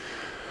screen.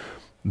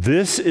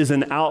 This is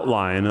an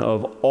outline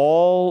of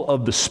all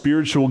of the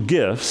spiritual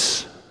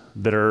gifts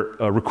that are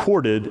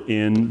recorded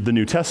in the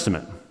New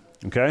Testament,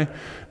 okay?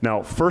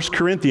 Now, 1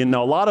 Corinthians, a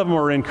lot of them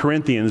are in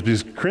Corinthians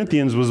because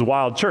Corinthians was a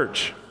wild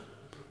church.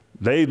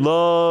 They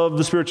loved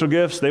the spiritual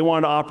gifts. They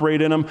wanted to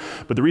operate in them.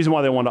 But the reason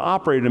why they wanted to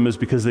operate in them is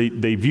because they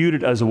viewed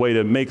it as a way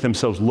to make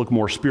themselves look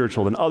more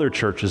spiritual than other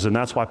churches. And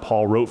that's why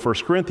Paul wrote 1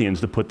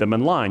 Corinthians, to put them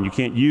in line. You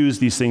can't use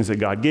these things that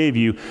God gave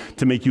you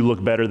to make you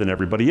look better than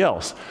everybody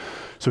else.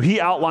 So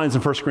he outlines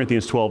in 1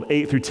 Corinthians 12,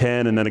 8 through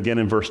 10, and then again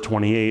in verse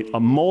 28, a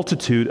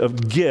multitude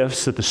of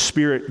gifts that the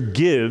Spirit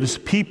gives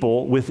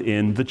people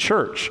within the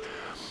church.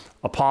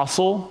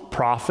 Apostle,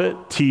 prophet,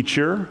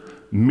 teacher,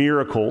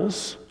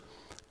 miracles,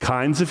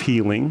 kinds of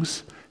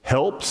healings,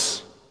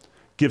 helps,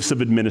 gifts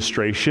of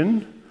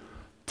administration,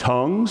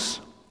 tongues,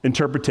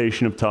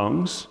 interpretation of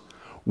tongues,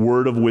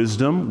 word of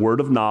wisdom,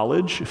 word of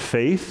knowledge,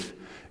 faith,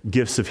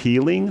 gifts of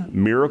healing,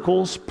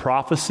 miracles,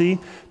 prophecy,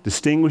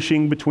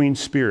 distinguishing between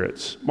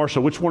spirits.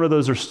 Marshall, which one of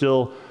those are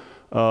still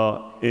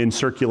in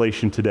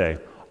circulation today?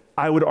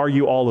 I would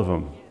argue all of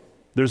them.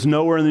 There's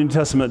nowhere in the New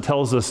Testament that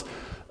tells us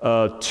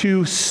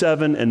 2,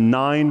 7, and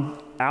 9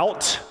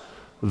 out,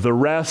 the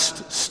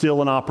rest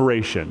still in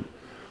operation.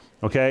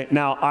 Okay,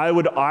 now I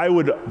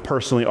would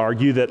personally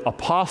argue that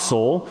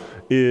apostle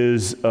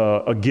is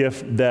a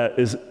gift that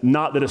is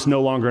not that it's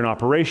no longer in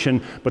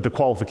operation, but the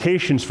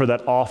qualifications for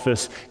that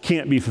office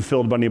can't be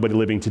fulfilled by anybody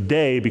living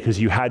today because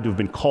you had to have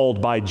been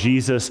called by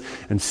Jesus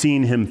and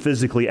seen him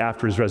physically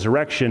after his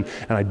resurrection.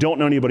 And I don't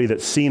know anybody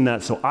that's seen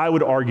that, so I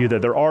would argue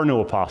that there are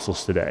no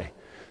apostles today.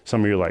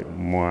 Some of you are like,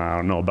 well, I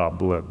don't know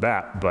about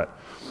that, but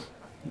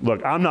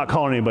look, I'm not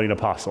calling anybody an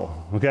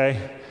apostle,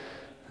 okay?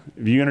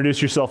 If you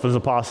introduce yourself as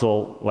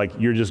apostle, like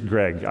you're just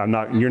Greg.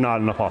 You're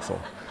not an apostle.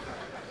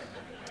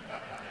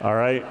 All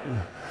right?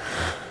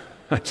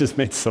 I just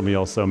made some of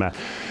y'all so mad.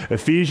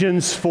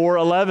 Ephesians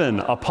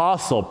 4:11,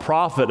 apostle,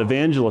 prophet,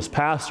 evangelist,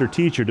 pastor,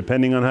 teacher.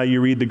 Depending on how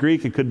you read the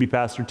Greek, it could be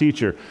pastor,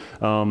 teacher.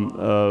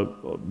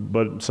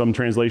 But some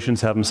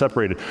translations have them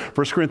separated.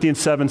 1 Corinthians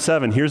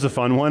 7:7, here's a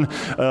fun one.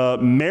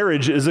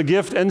 Marriage is a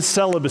gift and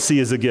celibacy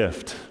is a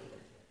gift.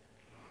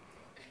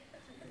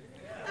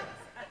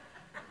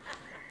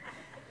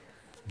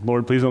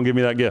 Lord, please don't give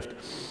me that gift.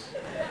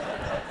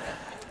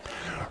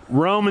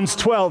 Romans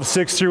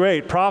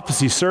 12:6-8,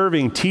 prophecy,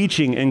 serving,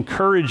 teaching,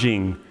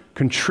 encouraging,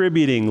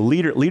 contributing.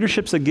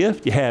 Leadership's a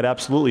gift? Yeah, it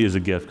absolutely is a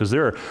gift because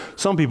there are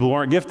some people who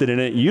aren't gifted in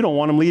it. You don't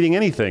want them leading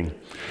anything.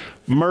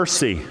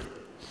 Mercy.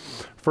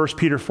 1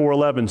 Peter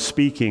 4:11,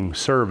 speaking,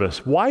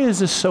 service. Why is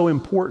this so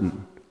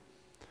important?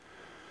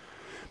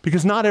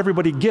 Because not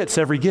everybody gets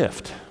every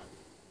gift.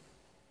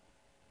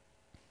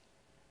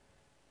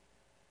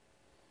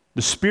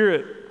 The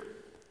Spirit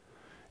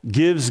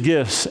gives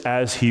gifts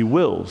as he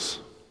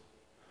wills.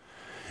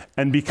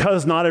 And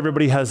because not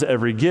everybody has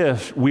every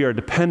gift, we are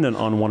dependent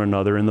on one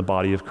another in the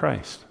body of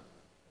Christ.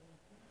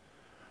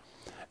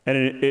 And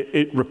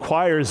it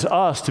requires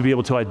us to be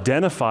able to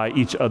identify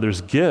each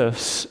other's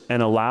gifts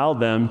and allow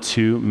them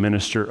to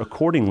minister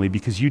accordingly,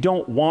 because you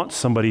don't want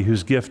somebody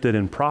who's gifted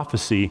in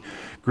prophecy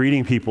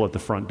greeting people at the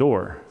front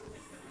door.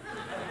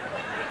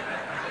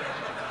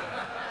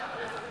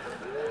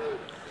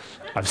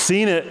 I've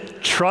seen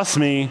it. Trust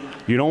me,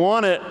 you don't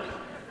want it.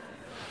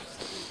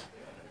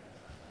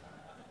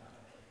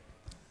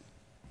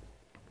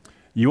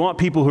 You want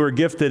people who are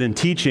gifted in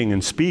teaching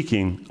and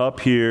speaking up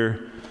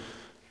here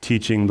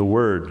teaching the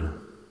word.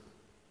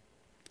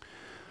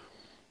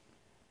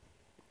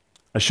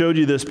 I showed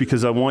you this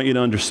because I want you to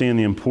understand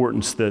the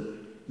importance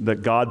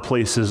that God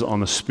places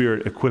on the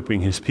Spirit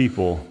equipping his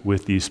people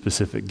with these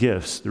specific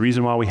gifts. The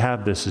reason why we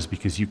have this is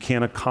because you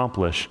can't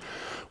accomplish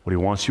what he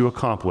wants you to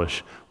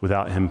accomplish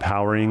without him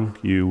empowering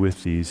you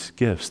with these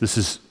gifts. This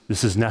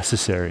is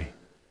necessary.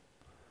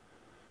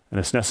 And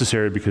it's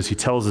necessary because he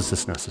tells us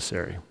it's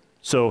necessary.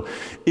 So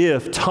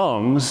if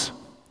tongues,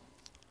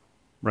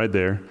 right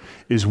there,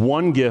 is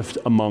one gift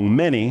among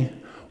many,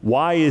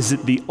 why is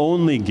it the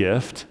only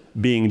gift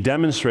being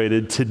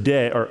demonstrated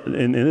today, or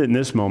in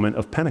this moment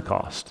of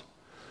Pentecost?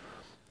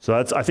 So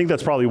I think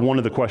that's probably one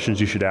of the questions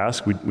you should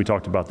ask. We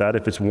talked about that.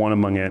 If it's one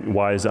among it,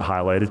 why is it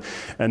highlighted?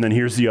 And then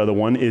here's the other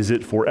one. Is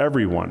it for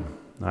everyone?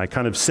 I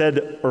kind of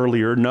said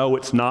earlier, no,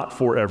 it's not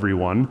for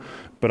everyone,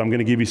 but I'm going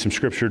to give you some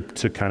scripture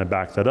to kind of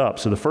back that up.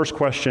 So the first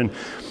question,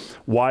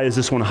 why is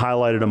this one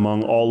highlighted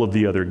among all of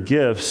the other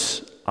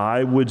gifts?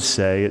 I would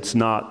say it's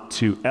not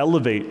to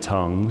elevate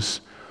tongues.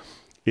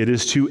 It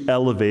is to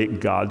elevate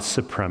God's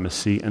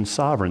supremacy and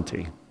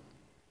sovereignty.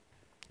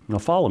 Now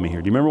follow me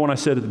here. Do you remember when I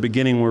said at the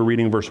beginning when we were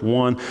reading verse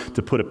 1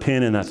 to put a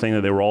pin in that thing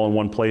that they were all in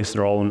one place,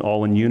 they're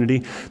all in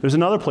unity? There's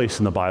another place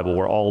in the Bible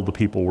where all the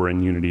people were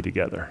in unity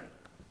together.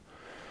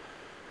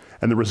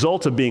 And the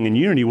result of being in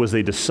unity was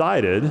they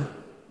decided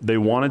they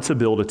wanted to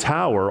build a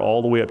tower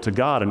all the way up to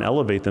God and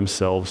elevate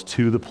themselves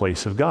to the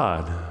place of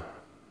God.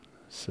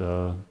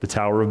 So the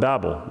Tower of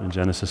Babel in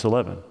Genesis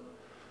 11.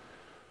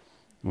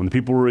 When the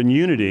people were in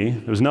unity,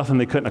 there was nothing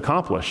they couldn't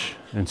accomplish.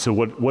 And so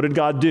what did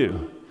God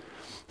do?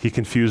 He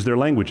confused their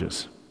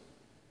languages.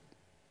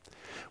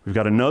 We've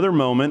got another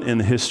moment in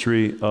the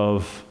history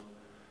of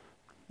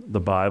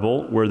the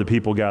Bible where the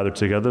people gathered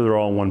together. They're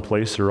all in one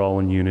place. They're all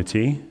in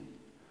unity.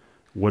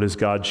 What does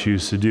God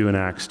choose to do in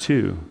Acts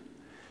 2?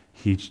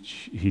 He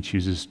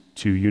chooses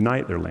to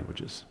unite their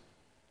languages.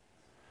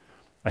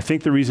 I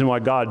think the reason why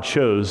God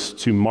chose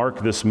to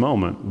mark this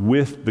moment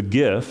with the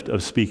gift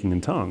of speaking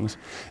in tongues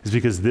is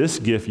because this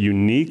gift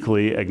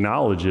uniquely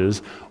acknowledges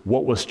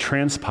what was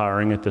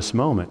transpiring at this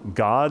moment.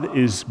 God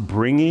is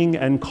bringing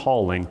and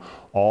calling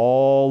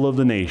all of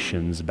the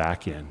nations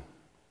back in.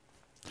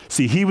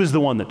 See, he was the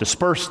one that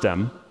dispersed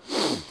them,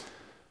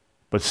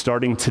 but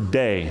starting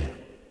today,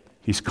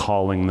 he's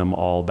calling them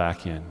all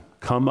back in.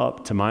 Come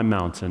up to my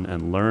mountain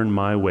and learn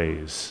my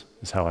ways,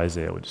 is how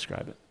Isaiah would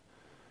describe it.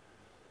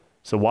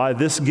 So why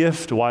this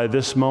gift? Why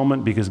this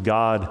moment? Because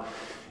God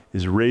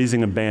is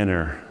raising a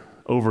banner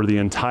over the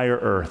entire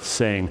earth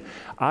saying,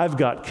 I've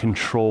got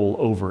control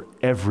over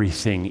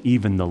everything,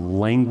 even the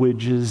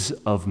languages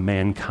of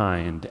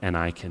mankind, and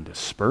I can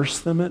disperse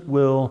them at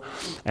will,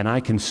 and I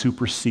can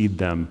supersede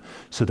them.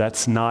 So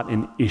that's not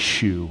an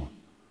issue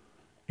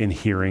in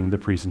hearing the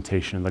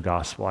presentation of the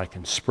gospel. I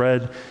can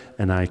spread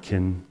and I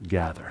can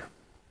gather.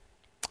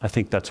 I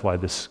think that's why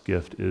this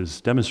gift is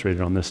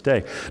demonstrated on this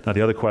day. Now,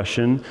 the other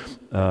question,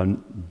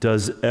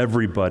 does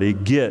everybody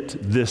get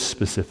this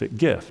specific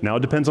gift? Now,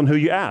 it depends on who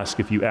you ask.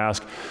 If you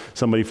ask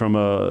somebody from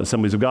a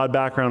Assemblies of God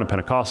background, a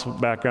Pentecostal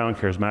background,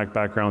 charismatic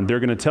background, they're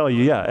going to tell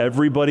you, yeah,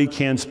 everybody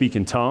can speak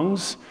in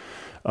tongues.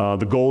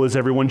 The goal is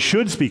everyone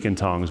should speak in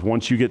tongues.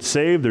 Once you get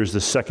saved, there's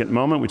this second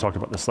moment. We talked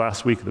about this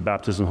last week, the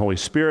baptism of the Holy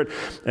Spirit,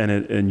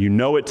 and you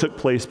know it took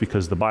place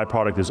because the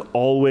byproduct is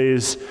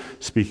always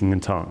speaking in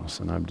tongues.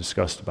 And I've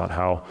discussed about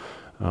how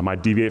I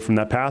deviate from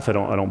that path. I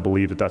don't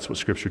believe that that's what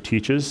Scripture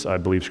teaches. I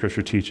believe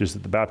Scripture teaches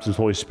that the baptism of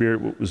the Holy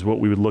Spirit is what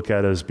we would look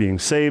at as being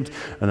saved,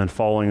 and then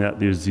following that,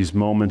 there's these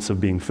moments of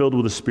being filled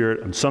with the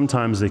Spirit, and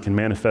sometimes they can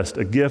manifest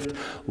a gift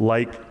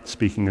like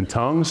speaking in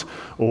tongues,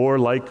 or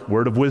like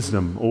word of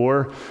wisdom,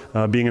 or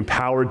being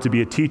empowered to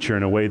be a teacher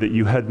in a way that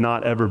you had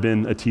not ever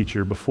been a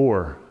teacher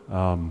before.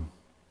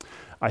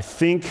 I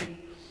think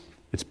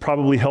it's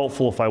probably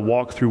helpful if I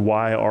walk through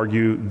why I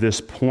argue this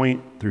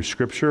point through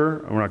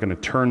Scripture. We're not going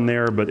to turn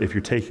there, but if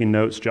you're taking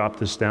notes, jot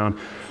this down.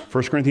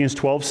 1 Corinthians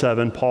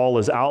 12:7, Paul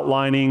is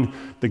outlining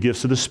the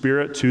gifts of the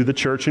Spirit to the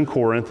church in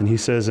Corinth, and he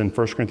says in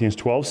 1 Corinthians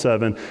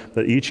 12:7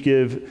 that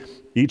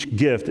each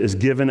gift is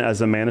given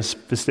as a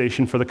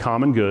manifestation for the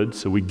common good.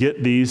 So we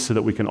get these so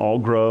that we can all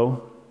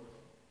grow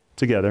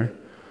together.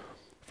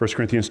 1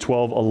 Corinthians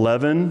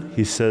 12:11,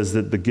 he says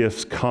that the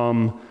gifts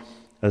come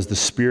as the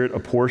Spirit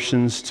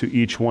apportions to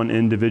each one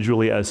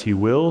individually as he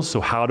wills. So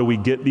how do we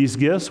get these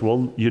gifts?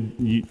 Well,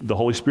 the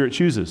Holy Spirit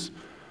chooses.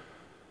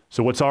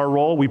 So what's our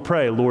role? We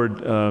pray,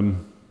 Lord,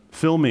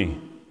 fill me.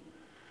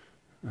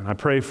 And I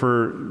pray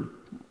for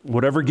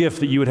whatever gift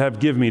that you would have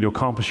give me to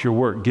accomplish your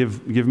work.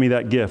 Give me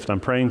that gift. I'm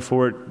praying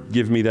for it.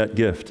 Give me that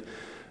gift.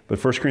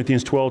 But 1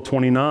 Corinthians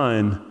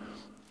 12:29,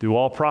 do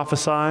all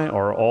prophesy?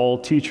 Are all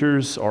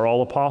teachers? Are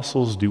all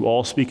apostles? Do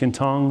all speak in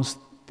tongues?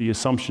 The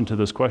assumption to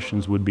those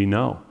questions would be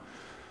no.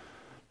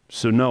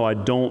 So no, I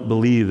don't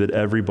believe that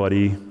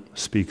everybody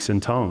speaks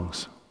in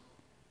tongues.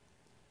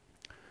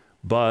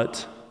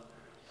 But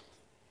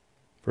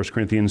 1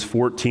 Corinthians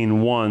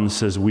 14:1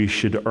 says we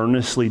should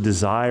earnestly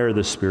desire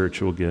the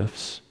spiritual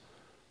gifts.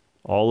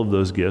 All of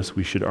those gifts,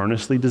 we should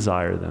earnestly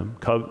desire them,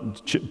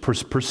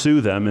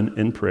 pursue them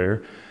in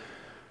prayer.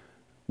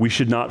 We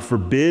should not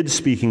forbid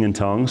speaking in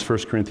tongues,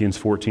 1 Corinthians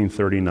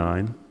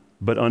 14:39,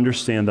 but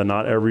understand that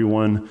not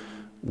everyone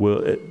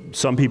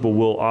some people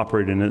will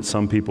operate in it,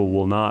 some people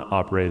will not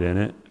operate in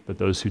it, but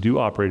those who do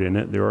operate in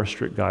it, there are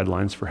strict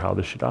guidelines for how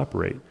this should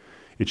operate.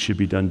 It should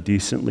be done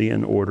decently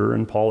in order,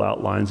 and Paul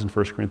outlines in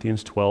 1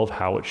 Corinthians 12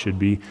 how it should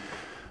be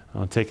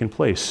taken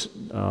place.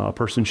 A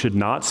person should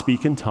not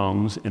speak in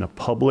tongues in a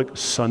public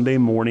Sunday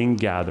morning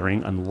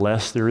gathering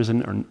unless there is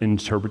an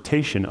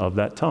interpretation of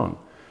that tongue.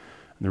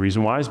 And the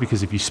reason why is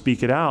because if you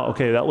speak it out,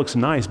 okay, that looks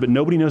nice, but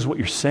nobody knows what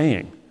you're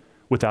saying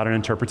without an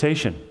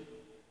interpretation.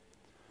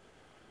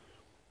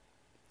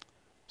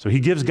 So he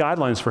gives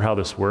guidelines for how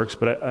this works,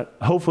 but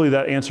hopefully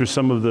that answers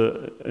some of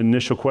the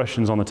initial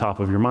questions on the top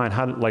of your mind.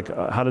 How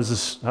does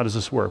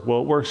this work? Well,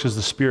 it works because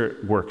the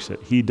Spirit works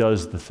it. He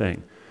does the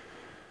thing.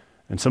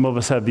 And some of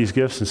us have these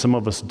gifts and some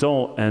of us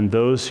don't, and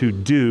those who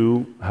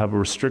do have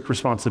a strict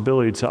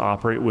responsibility to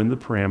operate within the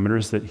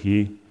parameters that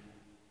he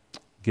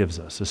gives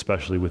us,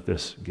 especially with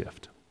this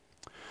gift.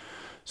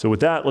 So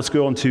with that, let's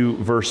go on to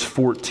verse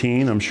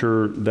 14. I'm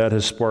sure that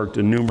has sparked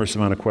a numerous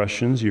amount of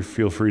questions. You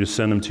feel free to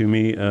send them to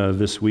me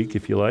this week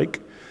if you like.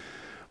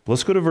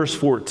 Let's go to verse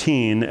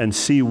 14 and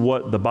see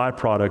what the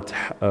byproduct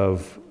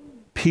of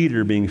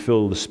Peter being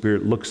filled with the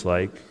Spirit looks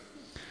like.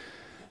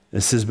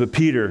 It says, but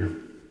Peter,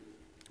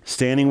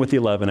 standing with the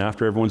 11,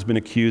 after everyone's been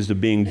accused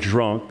of being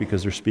drunk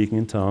because they're speaking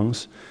in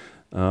tongues,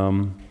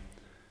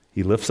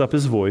 he lifts up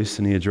his voice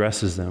and he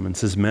addresses them and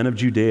says, men of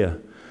Judea,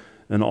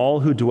 and all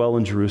who dwell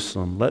in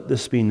Jerusalem, let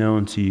this be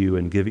known to you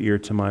and give ear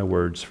to my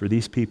words, for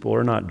these people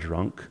are not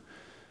drunk,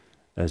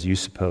 as you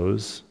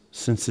suppose,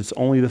 since it's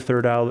only the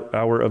third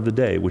hour of the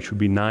day, which would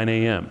be 9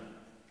 a.m.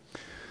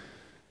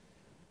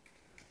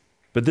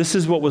 But this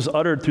is what was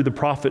uttered through the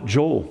prophet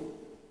Joel.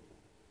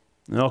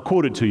 And I'll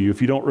quote it to you if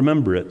you don't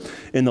remember it.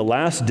 In the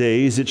last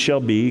days it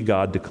shall be,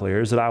 God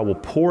declares, that I will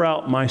pour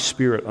out my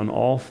Spirit on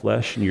all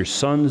flesh, and your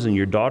sons and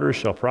your daughters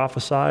shall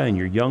prophesy, and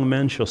your young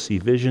men shall see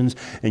visions,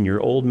 and your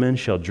old men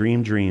shall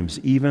dream dreams,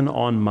 even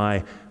on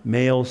my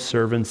male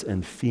servants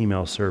and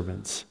female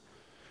servants.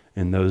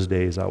 In those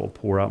days I will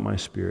pour out my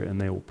Spirit, and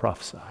they will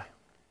prophesy.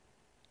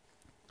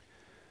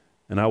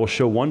 And I will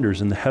show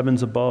wonders in the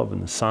heavens above,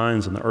 and the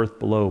signs in the earth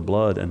below,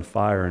 blood and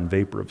fire and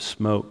vapor of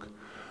smoke.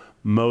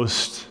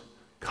 Most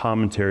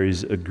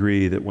commentaries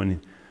agree that when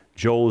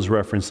Joel is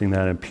referencing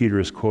that and Peter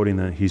is quoting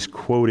that, he's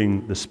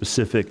quoting the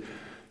specific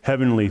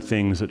heavenly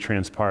things that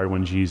transpired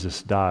when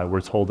Jesus died.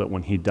 We're told that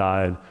when he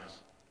died,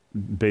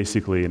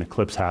 basically an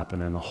eclipse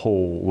happened and the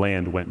whole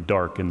land went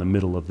dark in the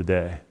middle of the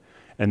day.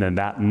 And then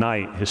that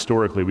night,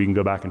 historically, we can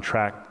go back and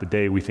track the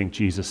day we think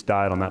Jesus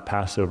died on that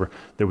Passover.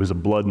 There was a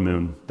blood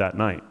moon that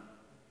night.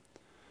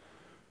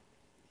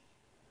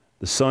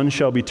 The sun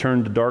shall be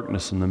turned to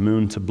darkness and the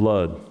moon to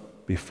blood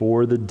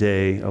before the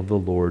day of the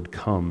Lord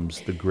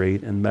comes, the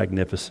great and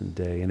magnificent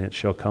day. And it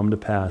shall come to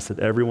pass that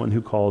everyone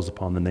who calls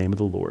upon the name of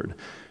the Lord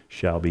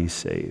shall be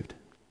saved.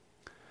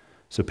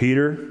 So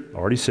Peter,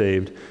 already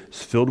saved,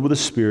 is filled with the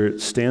Spirit,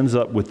 stands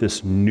up with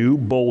this new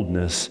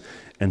boldness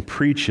and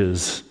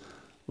preaches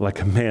like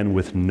a man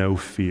with no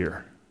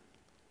fear.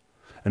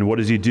 And what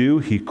does he do?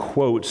 He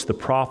quotes the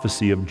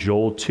prophecy of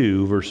Joel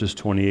 2, verses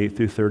 28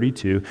 through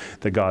 32,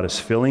 that God is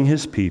filling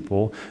his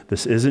people.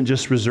 This isn't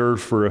just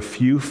reserved for a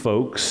few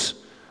folks.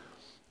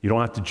 You don't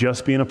have to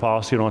just be an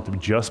apostle. You don't have to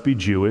just be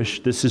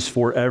Jewish. This is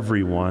for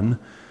everyone.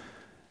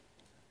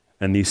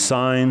 And these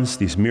signs,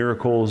 these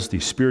miracles,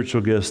 these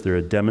spiritual gifts, they're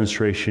a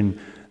demonstration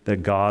that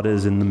God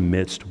is in the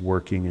midst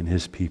working in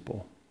his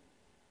people.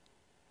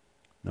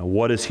 Now,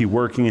 what is he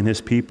working in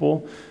his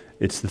people?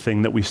 It's the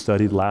thing that we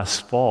studied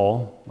last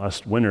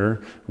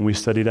winter, when we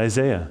studied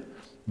Isaiah.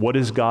 What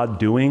is God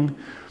doing?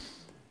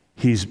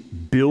 He's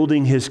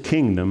building his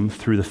kingdom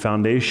through the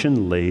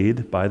foundation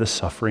laid by the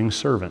suffering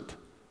servant.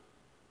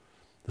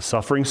 The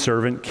suffering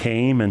servant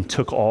came and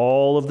took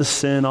all of the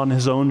sin on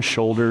his own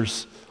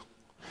shoulders,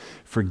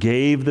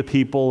 forgave the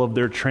people of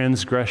their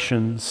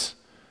transgressions,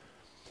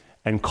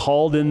 and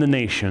called in the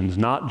nations,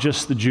 not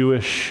just the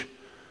Jewish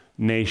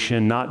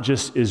nation, not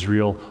just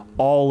Israel,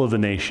 all of the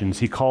nations.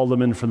 He called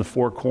them in from the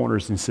four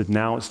corners and said,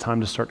 now it's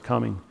time to start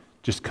coming.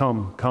 Just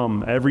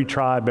come. Every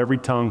tribe, every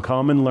tongue,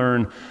 come and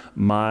learn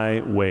my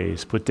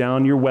ways. Put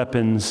down your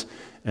weapons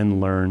and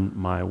learn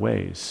my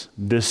ways.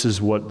 This is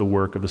what the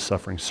work of the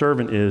suffering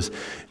servant is,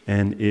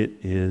 and it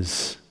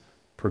is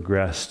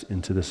progressed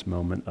into this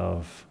moment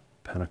of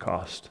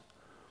Pentecost.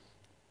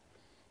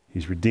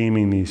 He's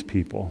redeeming these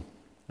people.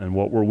 And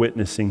what we're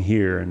witnessing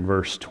here in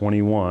verse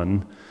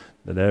 21,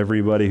 that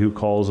everybody who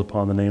calls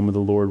upon the name of the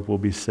Lord will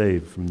be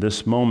saved. From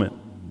this moment,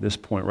 this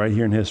point right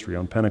here in history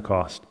on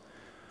Pentecost,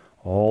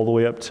 all the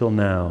way up till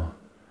now,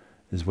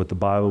 is what the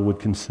Bible would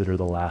consider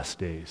the last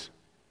days.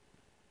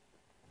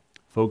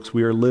 Folks,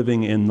 we are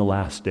living in the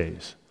last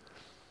days.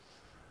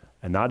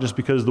 And not just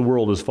because the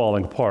world is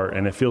falling apart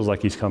and it feels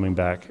like he's coming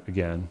back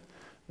again.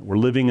 We're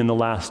living in the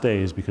last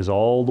days because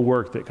all the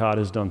work that God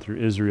has done through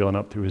Israel and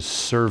up through his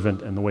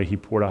servant and the way he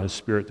poured out his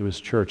Spirit through his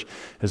church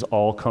has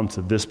all come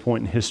to this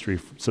point in history,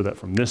 so that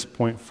from this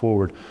point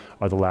forward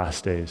are the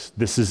last days.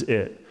 This is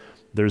it.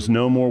 There's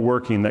no more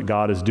working that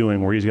God is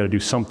doing where he's got to do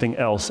something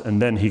else and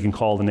then he can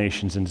call the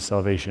nations into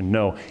salvation.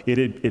 No,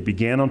 it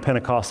began on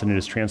Pentecost and it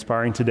is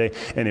transpiring today,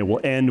 and it will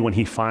end when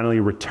he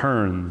finally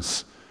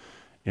returns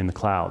in the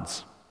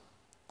clouds.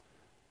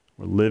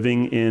 We're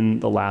living in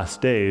the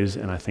last days,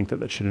 and I think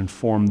that should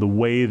inform the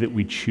way that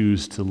we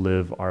choose to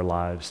live our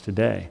lives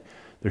today.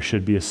 There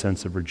should be a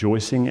sense of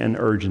rejoicing and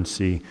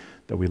urgency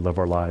that we live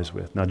our lives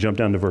with. Now jump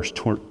down to verse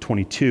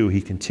 22.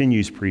 He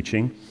continues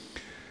preaching.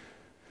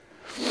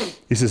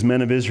 He says,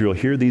 men of Israel,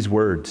 hear these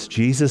words.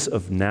 Jesus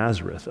of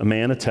Nazareth, a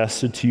man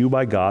attested to you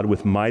by God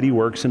with mighty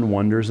works and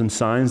wonders and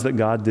signs that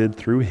God did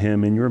through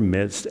him in your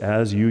midst,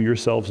 as you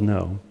yourselves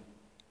know.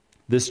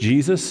 This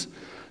Jesus,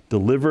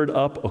 delivered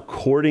up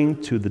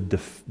according to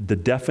the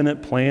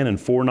definite plan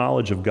and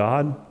foreknowledge of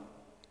God,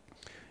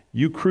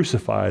 you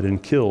crucified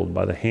and killed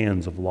by the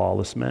hands of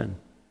lawless men.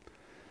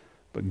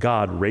 But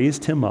God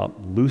raised him up,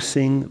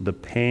 loosing the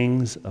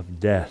pangs of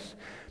death,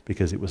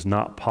 because it was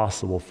not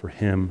possible for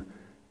him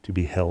to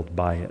be held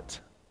by it.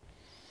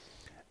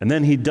 And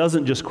then he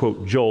doesn't just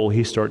quote Joel,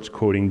 he starts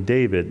quoting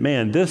David.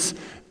 Man, this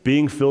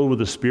being filled with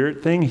the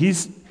Spirit thing,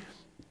 he's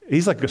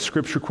like a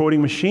scripture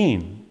quoting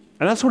machine.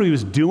 And that's what he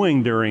was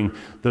doing during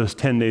those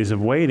 10 days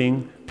of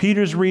waiting.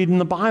 Peter's reading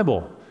the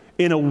Bible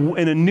in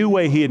a new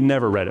way he had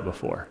never read it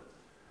before.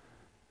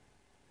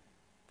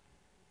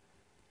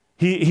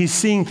 He's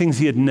seeing things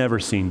he had never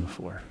seen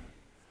before.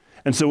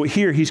 And so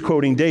here he's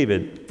quoting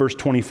David, verse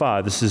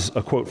 25. This is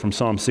a quote from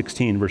Psalm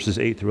 16, verses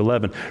 8 through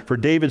 11. For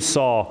David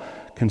saw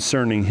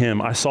concerning him,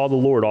 I saw the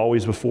Lord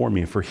always before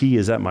me, for he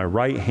is at my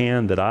right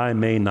hand that I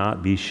may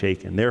not be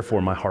shaken.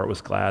 Therefore my heart was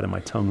glad and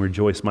my tongue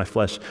rejoiced. My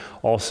flesh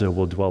also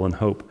will dwell in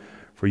hope.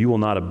 For you will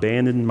not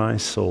abandon my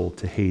soul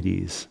to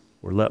Hades,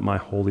 or let my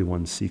Holy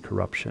One see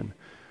corruption.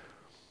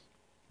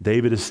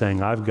 David is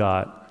saying, I've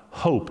got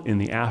hope in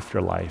the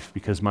afterlife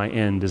because my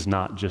end is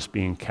not just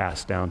being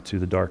cast down to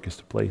the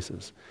darkest of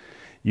places.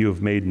 You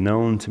have made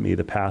known to me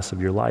the paths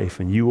of your life,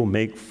 and you will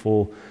make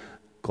full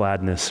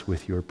gladness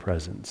with your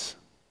presence.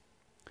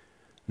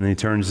 And then he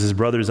turns and says,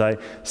 brothers, I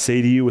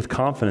say to you with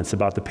confidence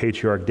about the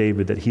patriarch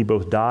David that he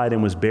both died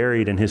and was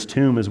buried, and his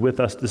tomb is with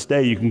us this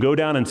day. You can go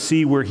down and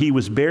see where he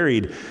was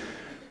buried.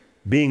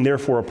 Being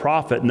therefore a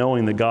prophet,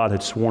 knowing that God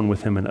had sworn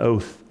with him an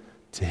oath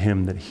to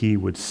him that he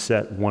would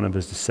set one of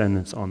his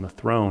descendants on the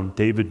throne.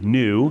 David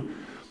knew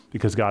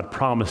because God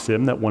promised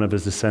him that one of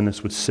his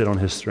descendants would sit on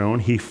his throne.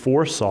 He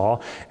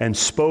foresaw and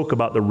spoke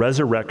about the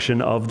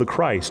resurrection of the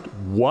Christ.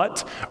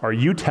 What? Are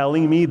you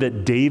telling me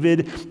that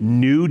David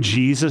knew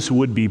Jesus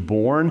would be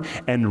born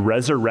and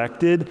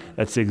resurrected?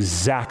 That's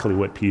exactly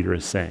what Peter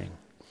is saying.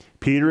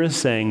 Peter is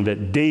saying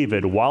that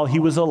David, while he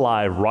was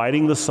alive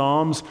writing the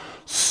Psalms,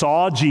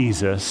 saw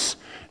Jesus,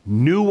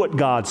 knew what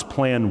God's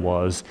plan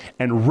was,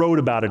 and wrote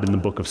about it in the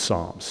book of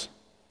Psalms.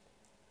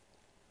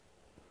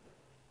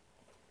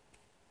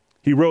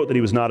 He wrote that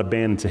he was not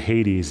abandoned to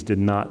Hades,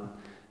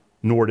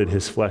 nor did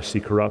his flesh see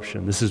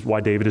corruption. This is why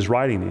David is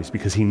writing these,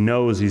 because he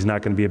knows he's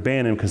not going to be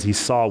abandoned because he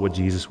saw what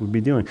Jesus would be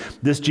doing.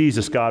 This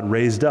Jesus God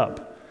raised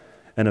up,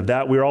 and of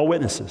that we are all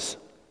witnesses.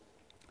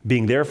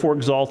 Being therefore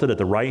exalted at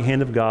the right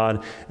hand of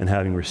God, and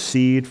having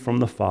received from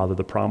the Father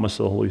the promise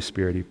of the Holy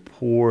Spirit, he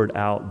poured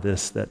out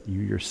this that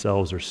you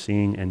yourselves are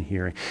seeing and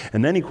hearing.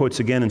 And then he quotes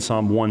again in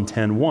Psalm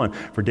 110:1,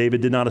 for David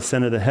did not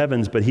ascend to the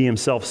heavens, but he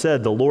himself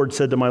said, the Lord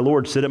said to my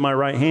Lord, sit at my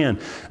right hand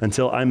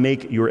until I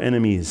make your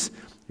enemies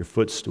your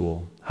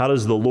footstool. How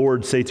does the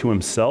Lord say to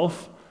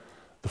himself?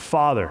 The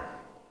Father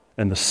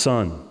and the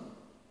Son.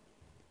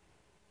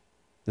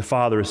 The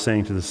Father is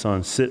saying to the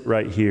Son, sit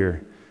right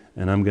here,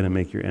 and I'm going to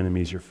make your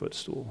enemies your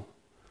footstool.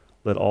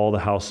 Let all the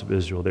house of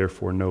Israel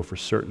therefore know for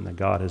certain that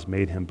God has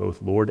made him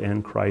both Lord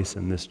and Christ,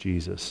 and this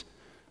Jesus,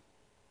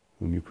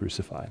 whom you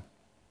crucified.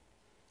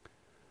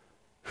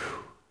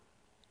 Whew.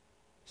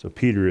 So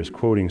Peter is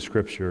quoting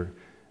Scripture,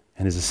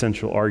 and his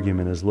essential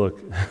argument is,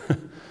 look,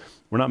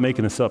 we're not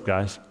making this up,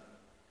 guys.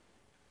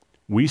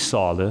 We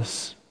saw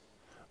this,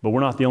 but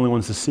we're not the only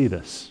ones to see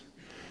this.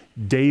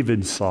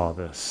 David saw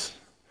this.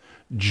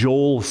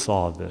 Joel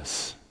saw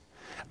this.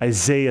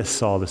 Isaiah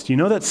saw this. Do you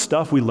know that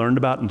stuff we learned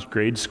about in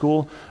grade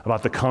school,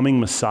 about the coming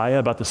Messiah,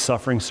 about the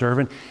suffering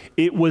servant?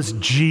 It was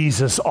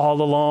Jesus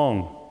all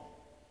along.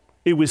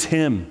 It was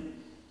him.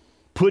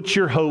 Put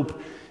your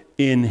hope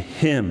in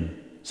him.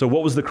 So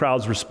what was the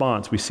crowd's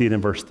response? We see it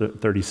in verse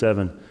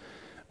 37.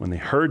 When they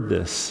heard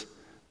this,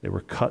 they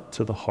were cut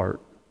to the heart.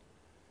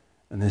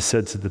 And they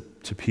said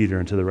to Peter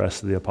and to the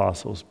rest of the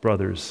apostles,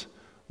 brothers,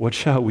 what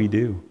shall we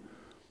do?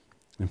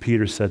 And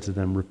Peter said to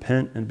them,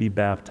 repent and be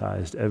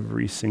baptized,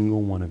 every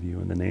single one of you,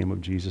 in the name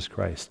of Jesus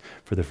Christ,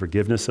 for the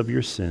forgiveness of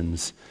your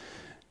sins,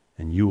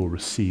 and you will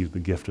receive the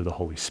gift of the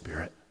Holy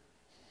Spirit.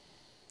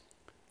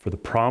 For the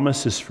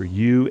promise is for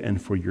you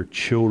and for your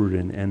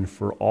children and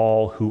for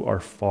all who are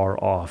far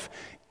off,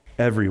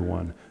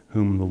 everyone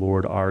whom the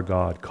Lord our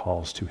God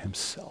calls to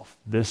himself.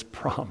 This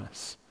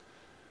promise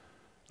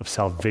of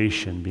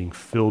salvation, being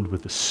filled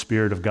with the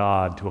Spirit of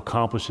God to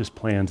accomplish his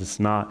plans, it's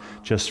not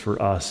just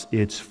for us,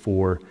 it's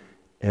for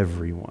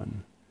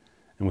everyone.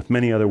 And with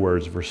many other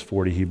words, verse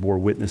 40, he bore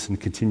witness and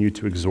continued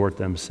to exhort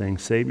them, saying,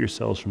 save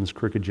yourselves from this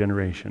crooked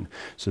generation.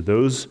 So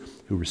those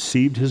who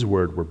received his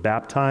word were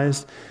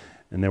baptized,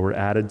 and there were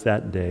added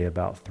that day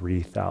about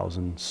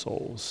 3,000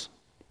 souls.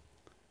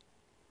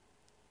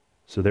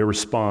 So their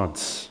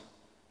response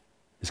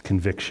is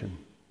conviction.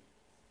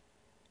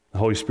 The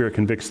Holy Spirit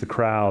convicts the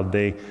crowd.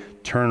 They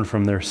turn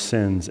from their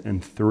sins,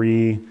 and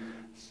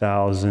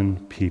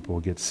 3,000 people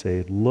get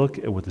saved. Look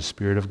at what the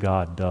Spirit of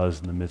God does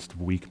in the midst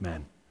of weak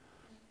men.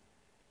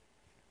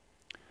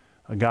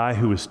 A guy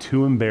who was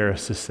too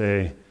embarrassed to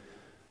say,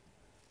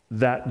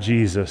 that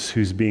Jesus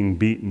who's being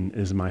beaten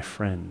is my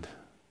friend.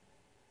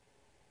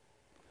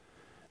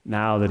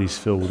 Now that he's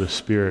filled with the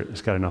Spirit,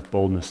 he's got enough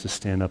boldness to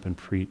stand up and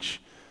preach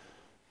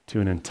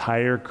to an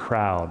entire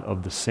crowd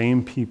of the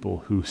same people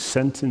who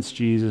sentenced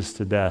Jesus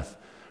to death,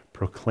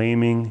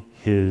 proclaiming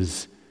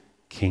his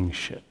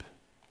kingship.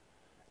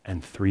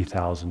 And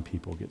 3,000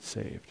 people get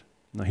saved.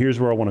 Now here's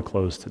where I want to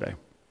close today.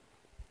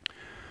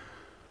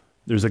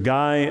 There's a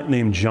guy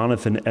named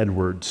Jonathan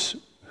Edwards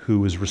who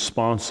was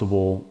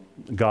responsible.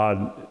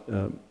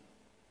 God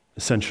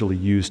essentially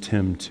used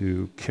him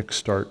to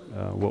kickstart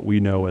what we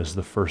know as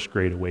the First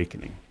Great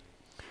Awakening.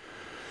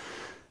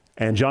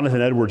 And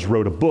Jonathan Edwards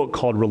wrote a book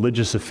called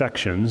Religious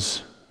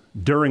Affections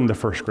during the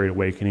First Great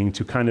Awakening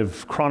to kind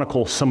of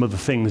chronicle some of the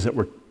things that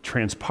were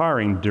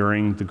transpiring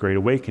during the Great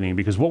Awakening.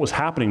 Because what was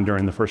happening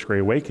during the First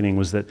Great Awakening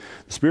was that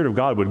the Spirit of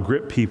God would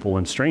grip people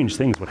and strange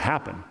things would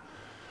happen.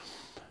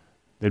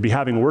 They'd be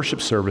having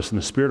worship service and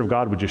the Spirit of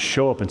God would just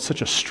show up in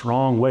such a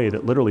strong way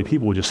that literally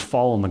people would just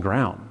fall on the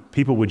ground.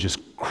 People would just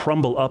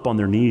crumble up on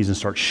their knees and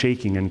start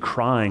shaking and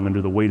crying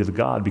under the weight of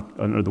God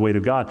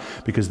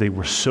because they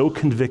were so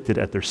convicted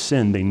at their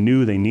sin, they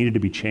knew they needed to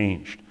be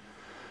changed.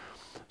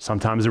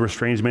 Sometimes there were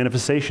strange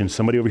manifestations.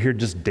 Somebody over here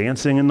just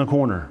dancing in the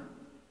corner.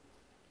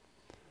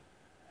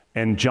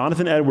 And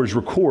Jonathan Edwards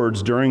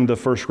records during the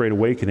First Great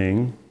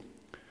Awakening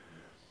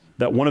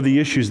that one of the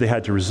issues they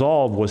had to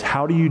resolve was,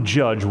 how do you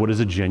judge what is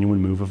a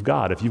genuine move of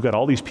God? If you've got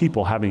all these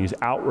people having these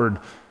outward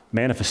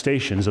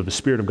manifestations of the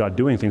Spirit of God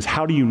doing things,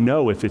 how do you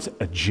know if it's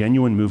a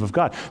genuine move of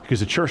God? Because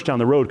the church down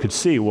the road could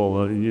see,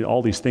 well,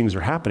 all these things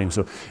are happening.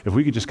 So if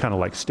we could just kind of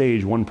like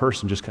stage one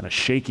person just kind of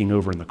shaking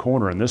over in the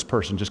corner and this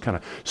person just kind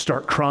of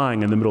start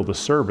crying in the middle of the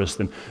service,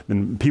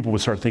 then people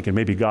would start thinking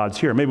maybe God's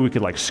here. Maybe we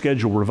could like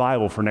schedule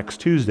revival for next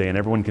Tuesday and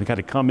everyone can kind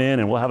of come in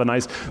and we'll have a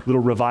nice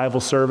little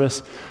revival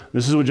service.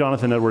 This is what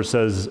Jonathan Edwards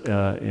says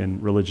in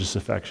Religious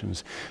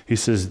Affections. He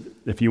says,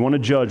 if you want to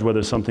judge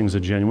whether something's a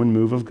genuine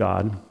move of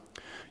God,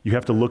 you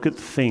have to look at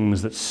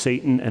things that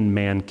Satan and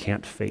man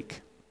can't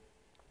fake.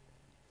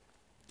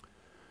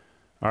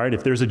 All right,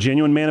 if there's a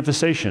genuine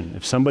manifestation,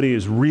 if somebody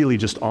is really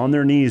just on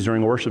their knees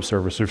during a worship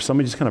service, or if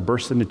somebody just kind of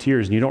bursts into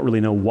tears and you don't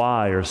really know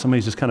why, or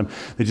somebody's just kind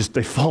of,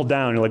 they fall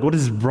down, you're like, what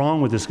is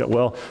wrong with this guy?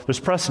 Well, there's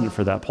precedent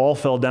for that. Paul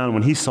fell down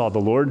when he saw the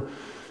Lord.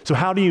 So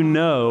how do you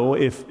know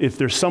if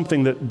there's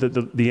something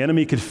that the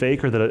enemy could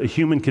fake or that a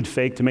human could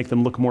fake to make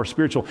them look more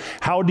spiritual?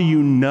 How do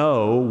you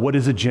know what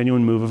is a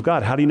genuine move of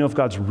God? How do you know if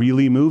God's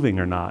really moving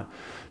or not?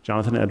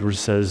 Jonathan Edwards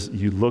says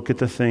you look at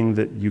the thing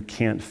that you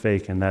can't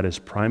fake, and that is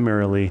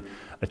primarily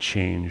a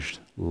changed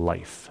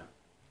life.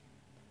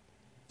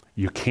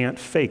 You can't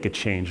fake a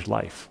changed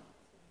life.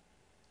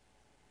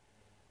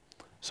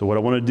 So what I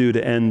want to do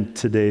to end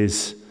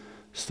today's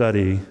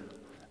study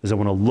is I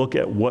want to look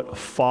at what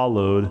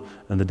followed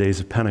in the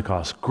days of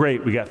Pentecost.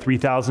 Great, we got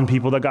 3,000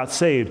 people that got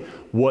saved.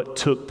 What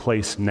took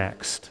place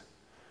next?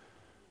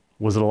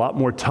 Was it a lot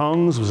more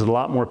tongues? Was it a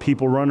lot more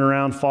people running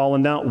around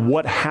falling down?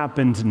 What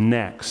happened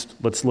next?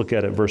 Let's look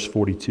at it, verse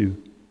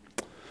 42.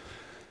 It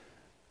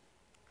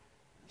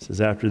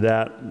says, after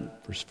that,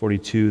 verse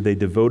 42, they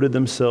devoted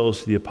themselves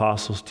to the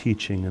apostles'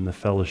 teaching and the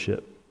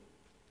fellowship,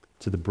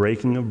 to the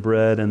breaking of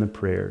bread and the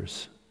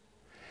prayers.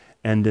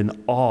 And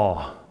in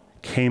awe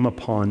came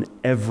upon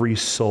every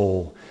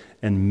soul,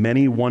 and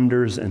many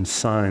wonders and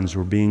signs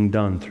were being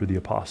done through the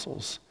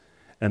apostles.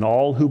 And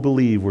all who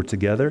believed were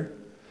together,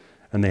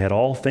 and they had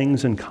all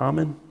things in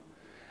common,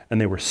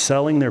 and they were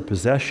selling their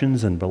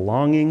possessions and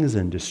belongings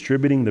and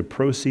distributing the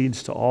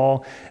proceeds to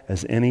all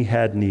as any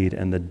had need.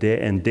 And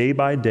day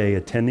by day,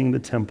 attending the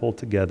temple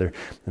together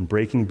and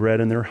breaking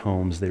bread in their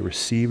homes, they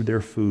received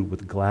their food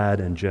with glad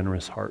and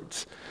generous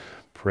hearts,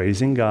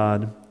 praising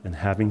God and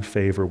having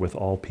favor with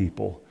all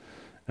people.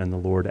 And the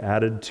Lord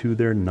added to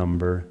their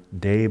number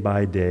day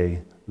by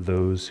day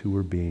those who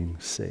were being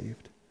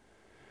saved.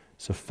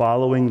 So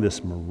following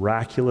this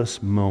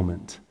miraculous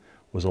moment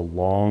was a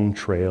long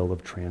trail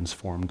of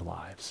transformed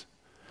lives.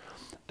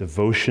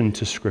 Devotion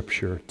to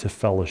Scripture, to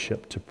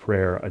fellowship, to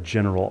prayer, a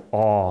general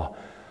awe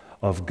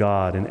of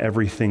God in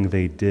everything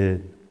they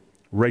did,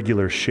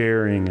 regular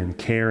sharing and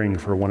caring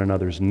for one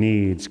another's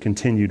needs,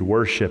 continued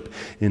worship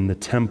in the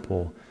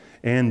temple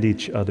and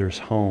each other's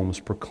homes,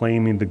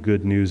 proclaiming the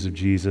good news of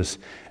Jesus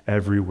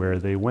everywhere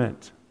they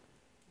went.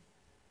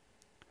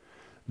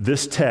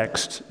 This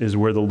text is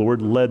where the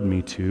Lord led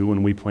me to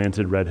when we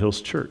planted Red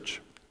Hills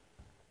Church.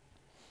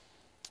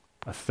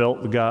 I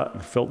felt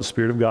the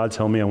Spirit of God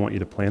tell me, I want you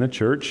to plant a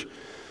church.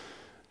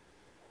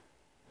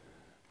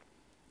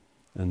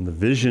 And the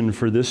vision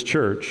for this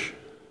church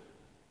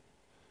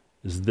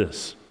is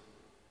this.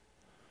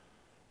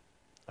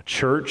 A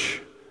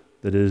church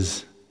that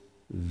is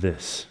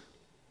this.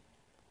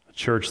 A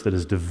church that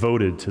is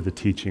devoted to the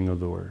teaching of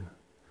the Word.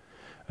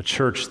 A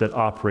church that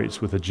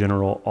operates with a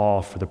general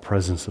awe for the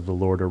presence of the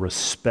Lord, a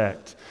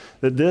respect.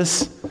 That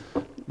this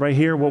right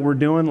here, what we're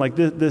doing, like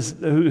this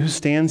who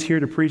stands here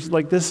to preach,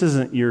 like this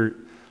isn't your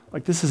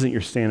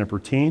stand-up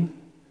routine.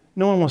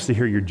 No one wants to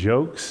hear your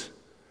jokes.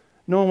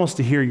 No one wants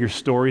to hear your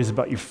stories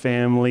about your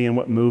family and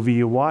what movie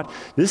you watch.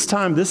 This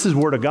is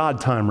Word of God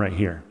time right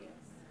here.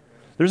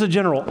 There's a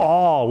general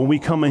awe when we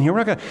come in here.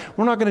 We're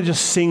not going to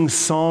just sing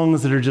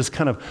songs that are just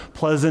kind of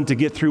pleasant to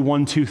get through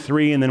 1, 2,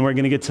 3, and then we're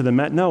going to get to the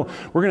met. No,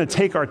 we're going to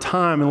take our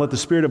time and let the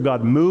Spirit of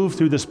God move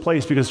through this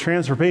place because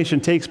transformation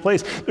takes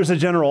place. There's a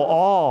general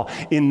awe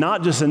in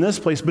not just in this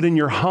place, but in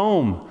your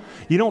home.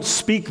 You don't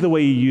speak the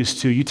way you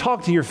used to. You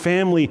talk to your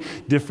family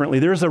differently.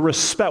 There's a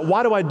respect.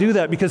 Why do I do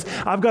that? Because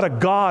I've got a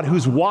God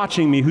who's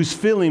watching me, who's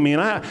feeling me,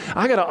 and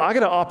I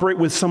gotta operate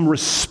with some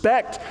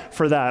respect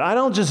for that. I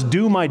don't just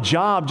do my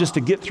job just to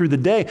get through the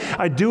day.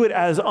 I do it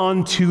as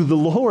unto the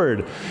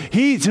Lord.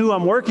 He's who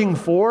I'm working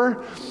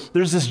for.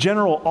 There's this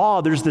general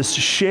awe. There's this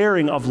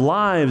sharing of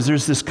lives.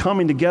 There's this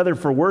coming together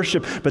for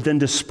worship, but then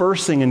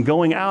dispersing and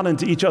going out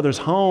into each other's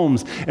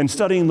homes and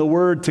studying the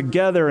Word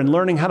together and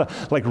learning how to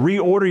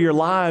reorder your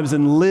lives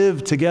and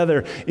live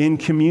together in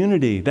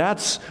community.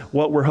 That's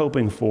what we're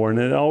hoping for. And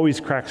it always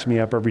cracks me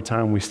up every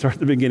time we start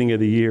the beginning of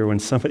the year when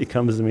somebody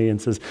comes to me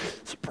and says,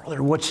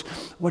 "Brother, what's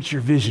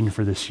your vision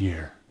for this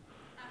year?"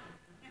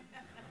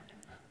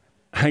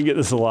 I get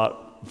this a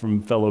lot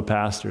from fellow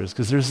pastors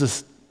because there's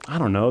this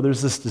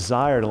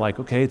desire to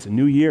okay, it's a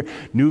new year,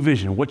 new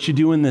vision. What you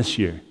doing this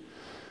year?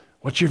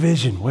 What's your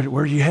vision?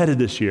 Where are you headed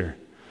this year?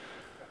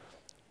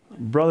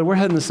 Brother, we're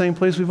heading the same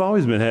place we've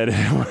always been headed.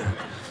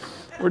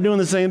 We're doing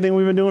the same thing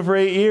we've been doing for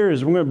 8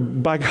 years.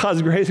 By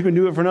God's grace, we're going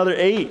to do it for another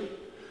 8.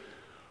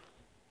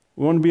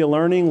 We want to be a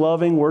learning,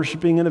 loving,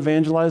 worshiping, and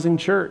evangelizing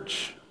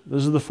church.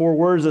 Those are the four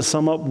words that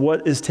sum up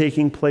what is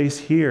taking place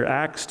here.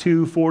 Acts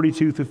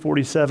 2:42 through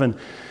 47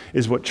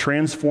 is what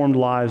transformed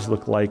lives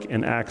look like,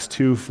 and Acts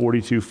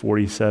 2:42,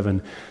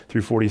 47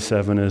 through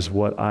 47 is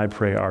what I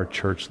pray our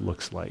church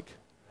looks like.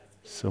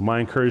 So my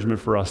encouragement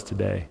for us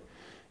today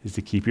is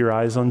to keep your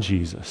eyes on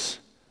Jesus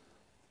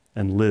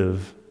and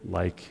live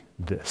like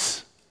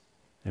this.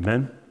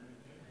 Amen?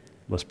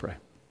 Let's pray.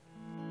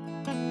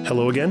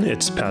 Hello again,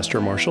 it's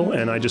Pastor Marshall,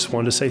 and I just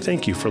wanted to say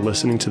thank you for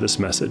listening to this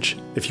message.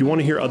 If you want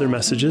to hear other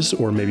messages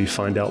or maybe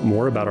find out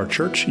more about our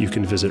church, you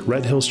can visit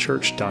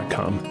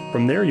redhillschurch.com.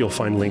 From there, you'll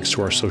find links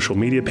to our social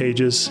media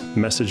pages,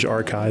 message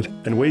archive,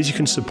 and ways you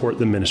can support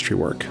the ministry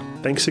work.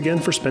 Thanks again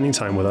for spending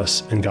time with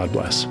us, and God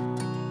bless.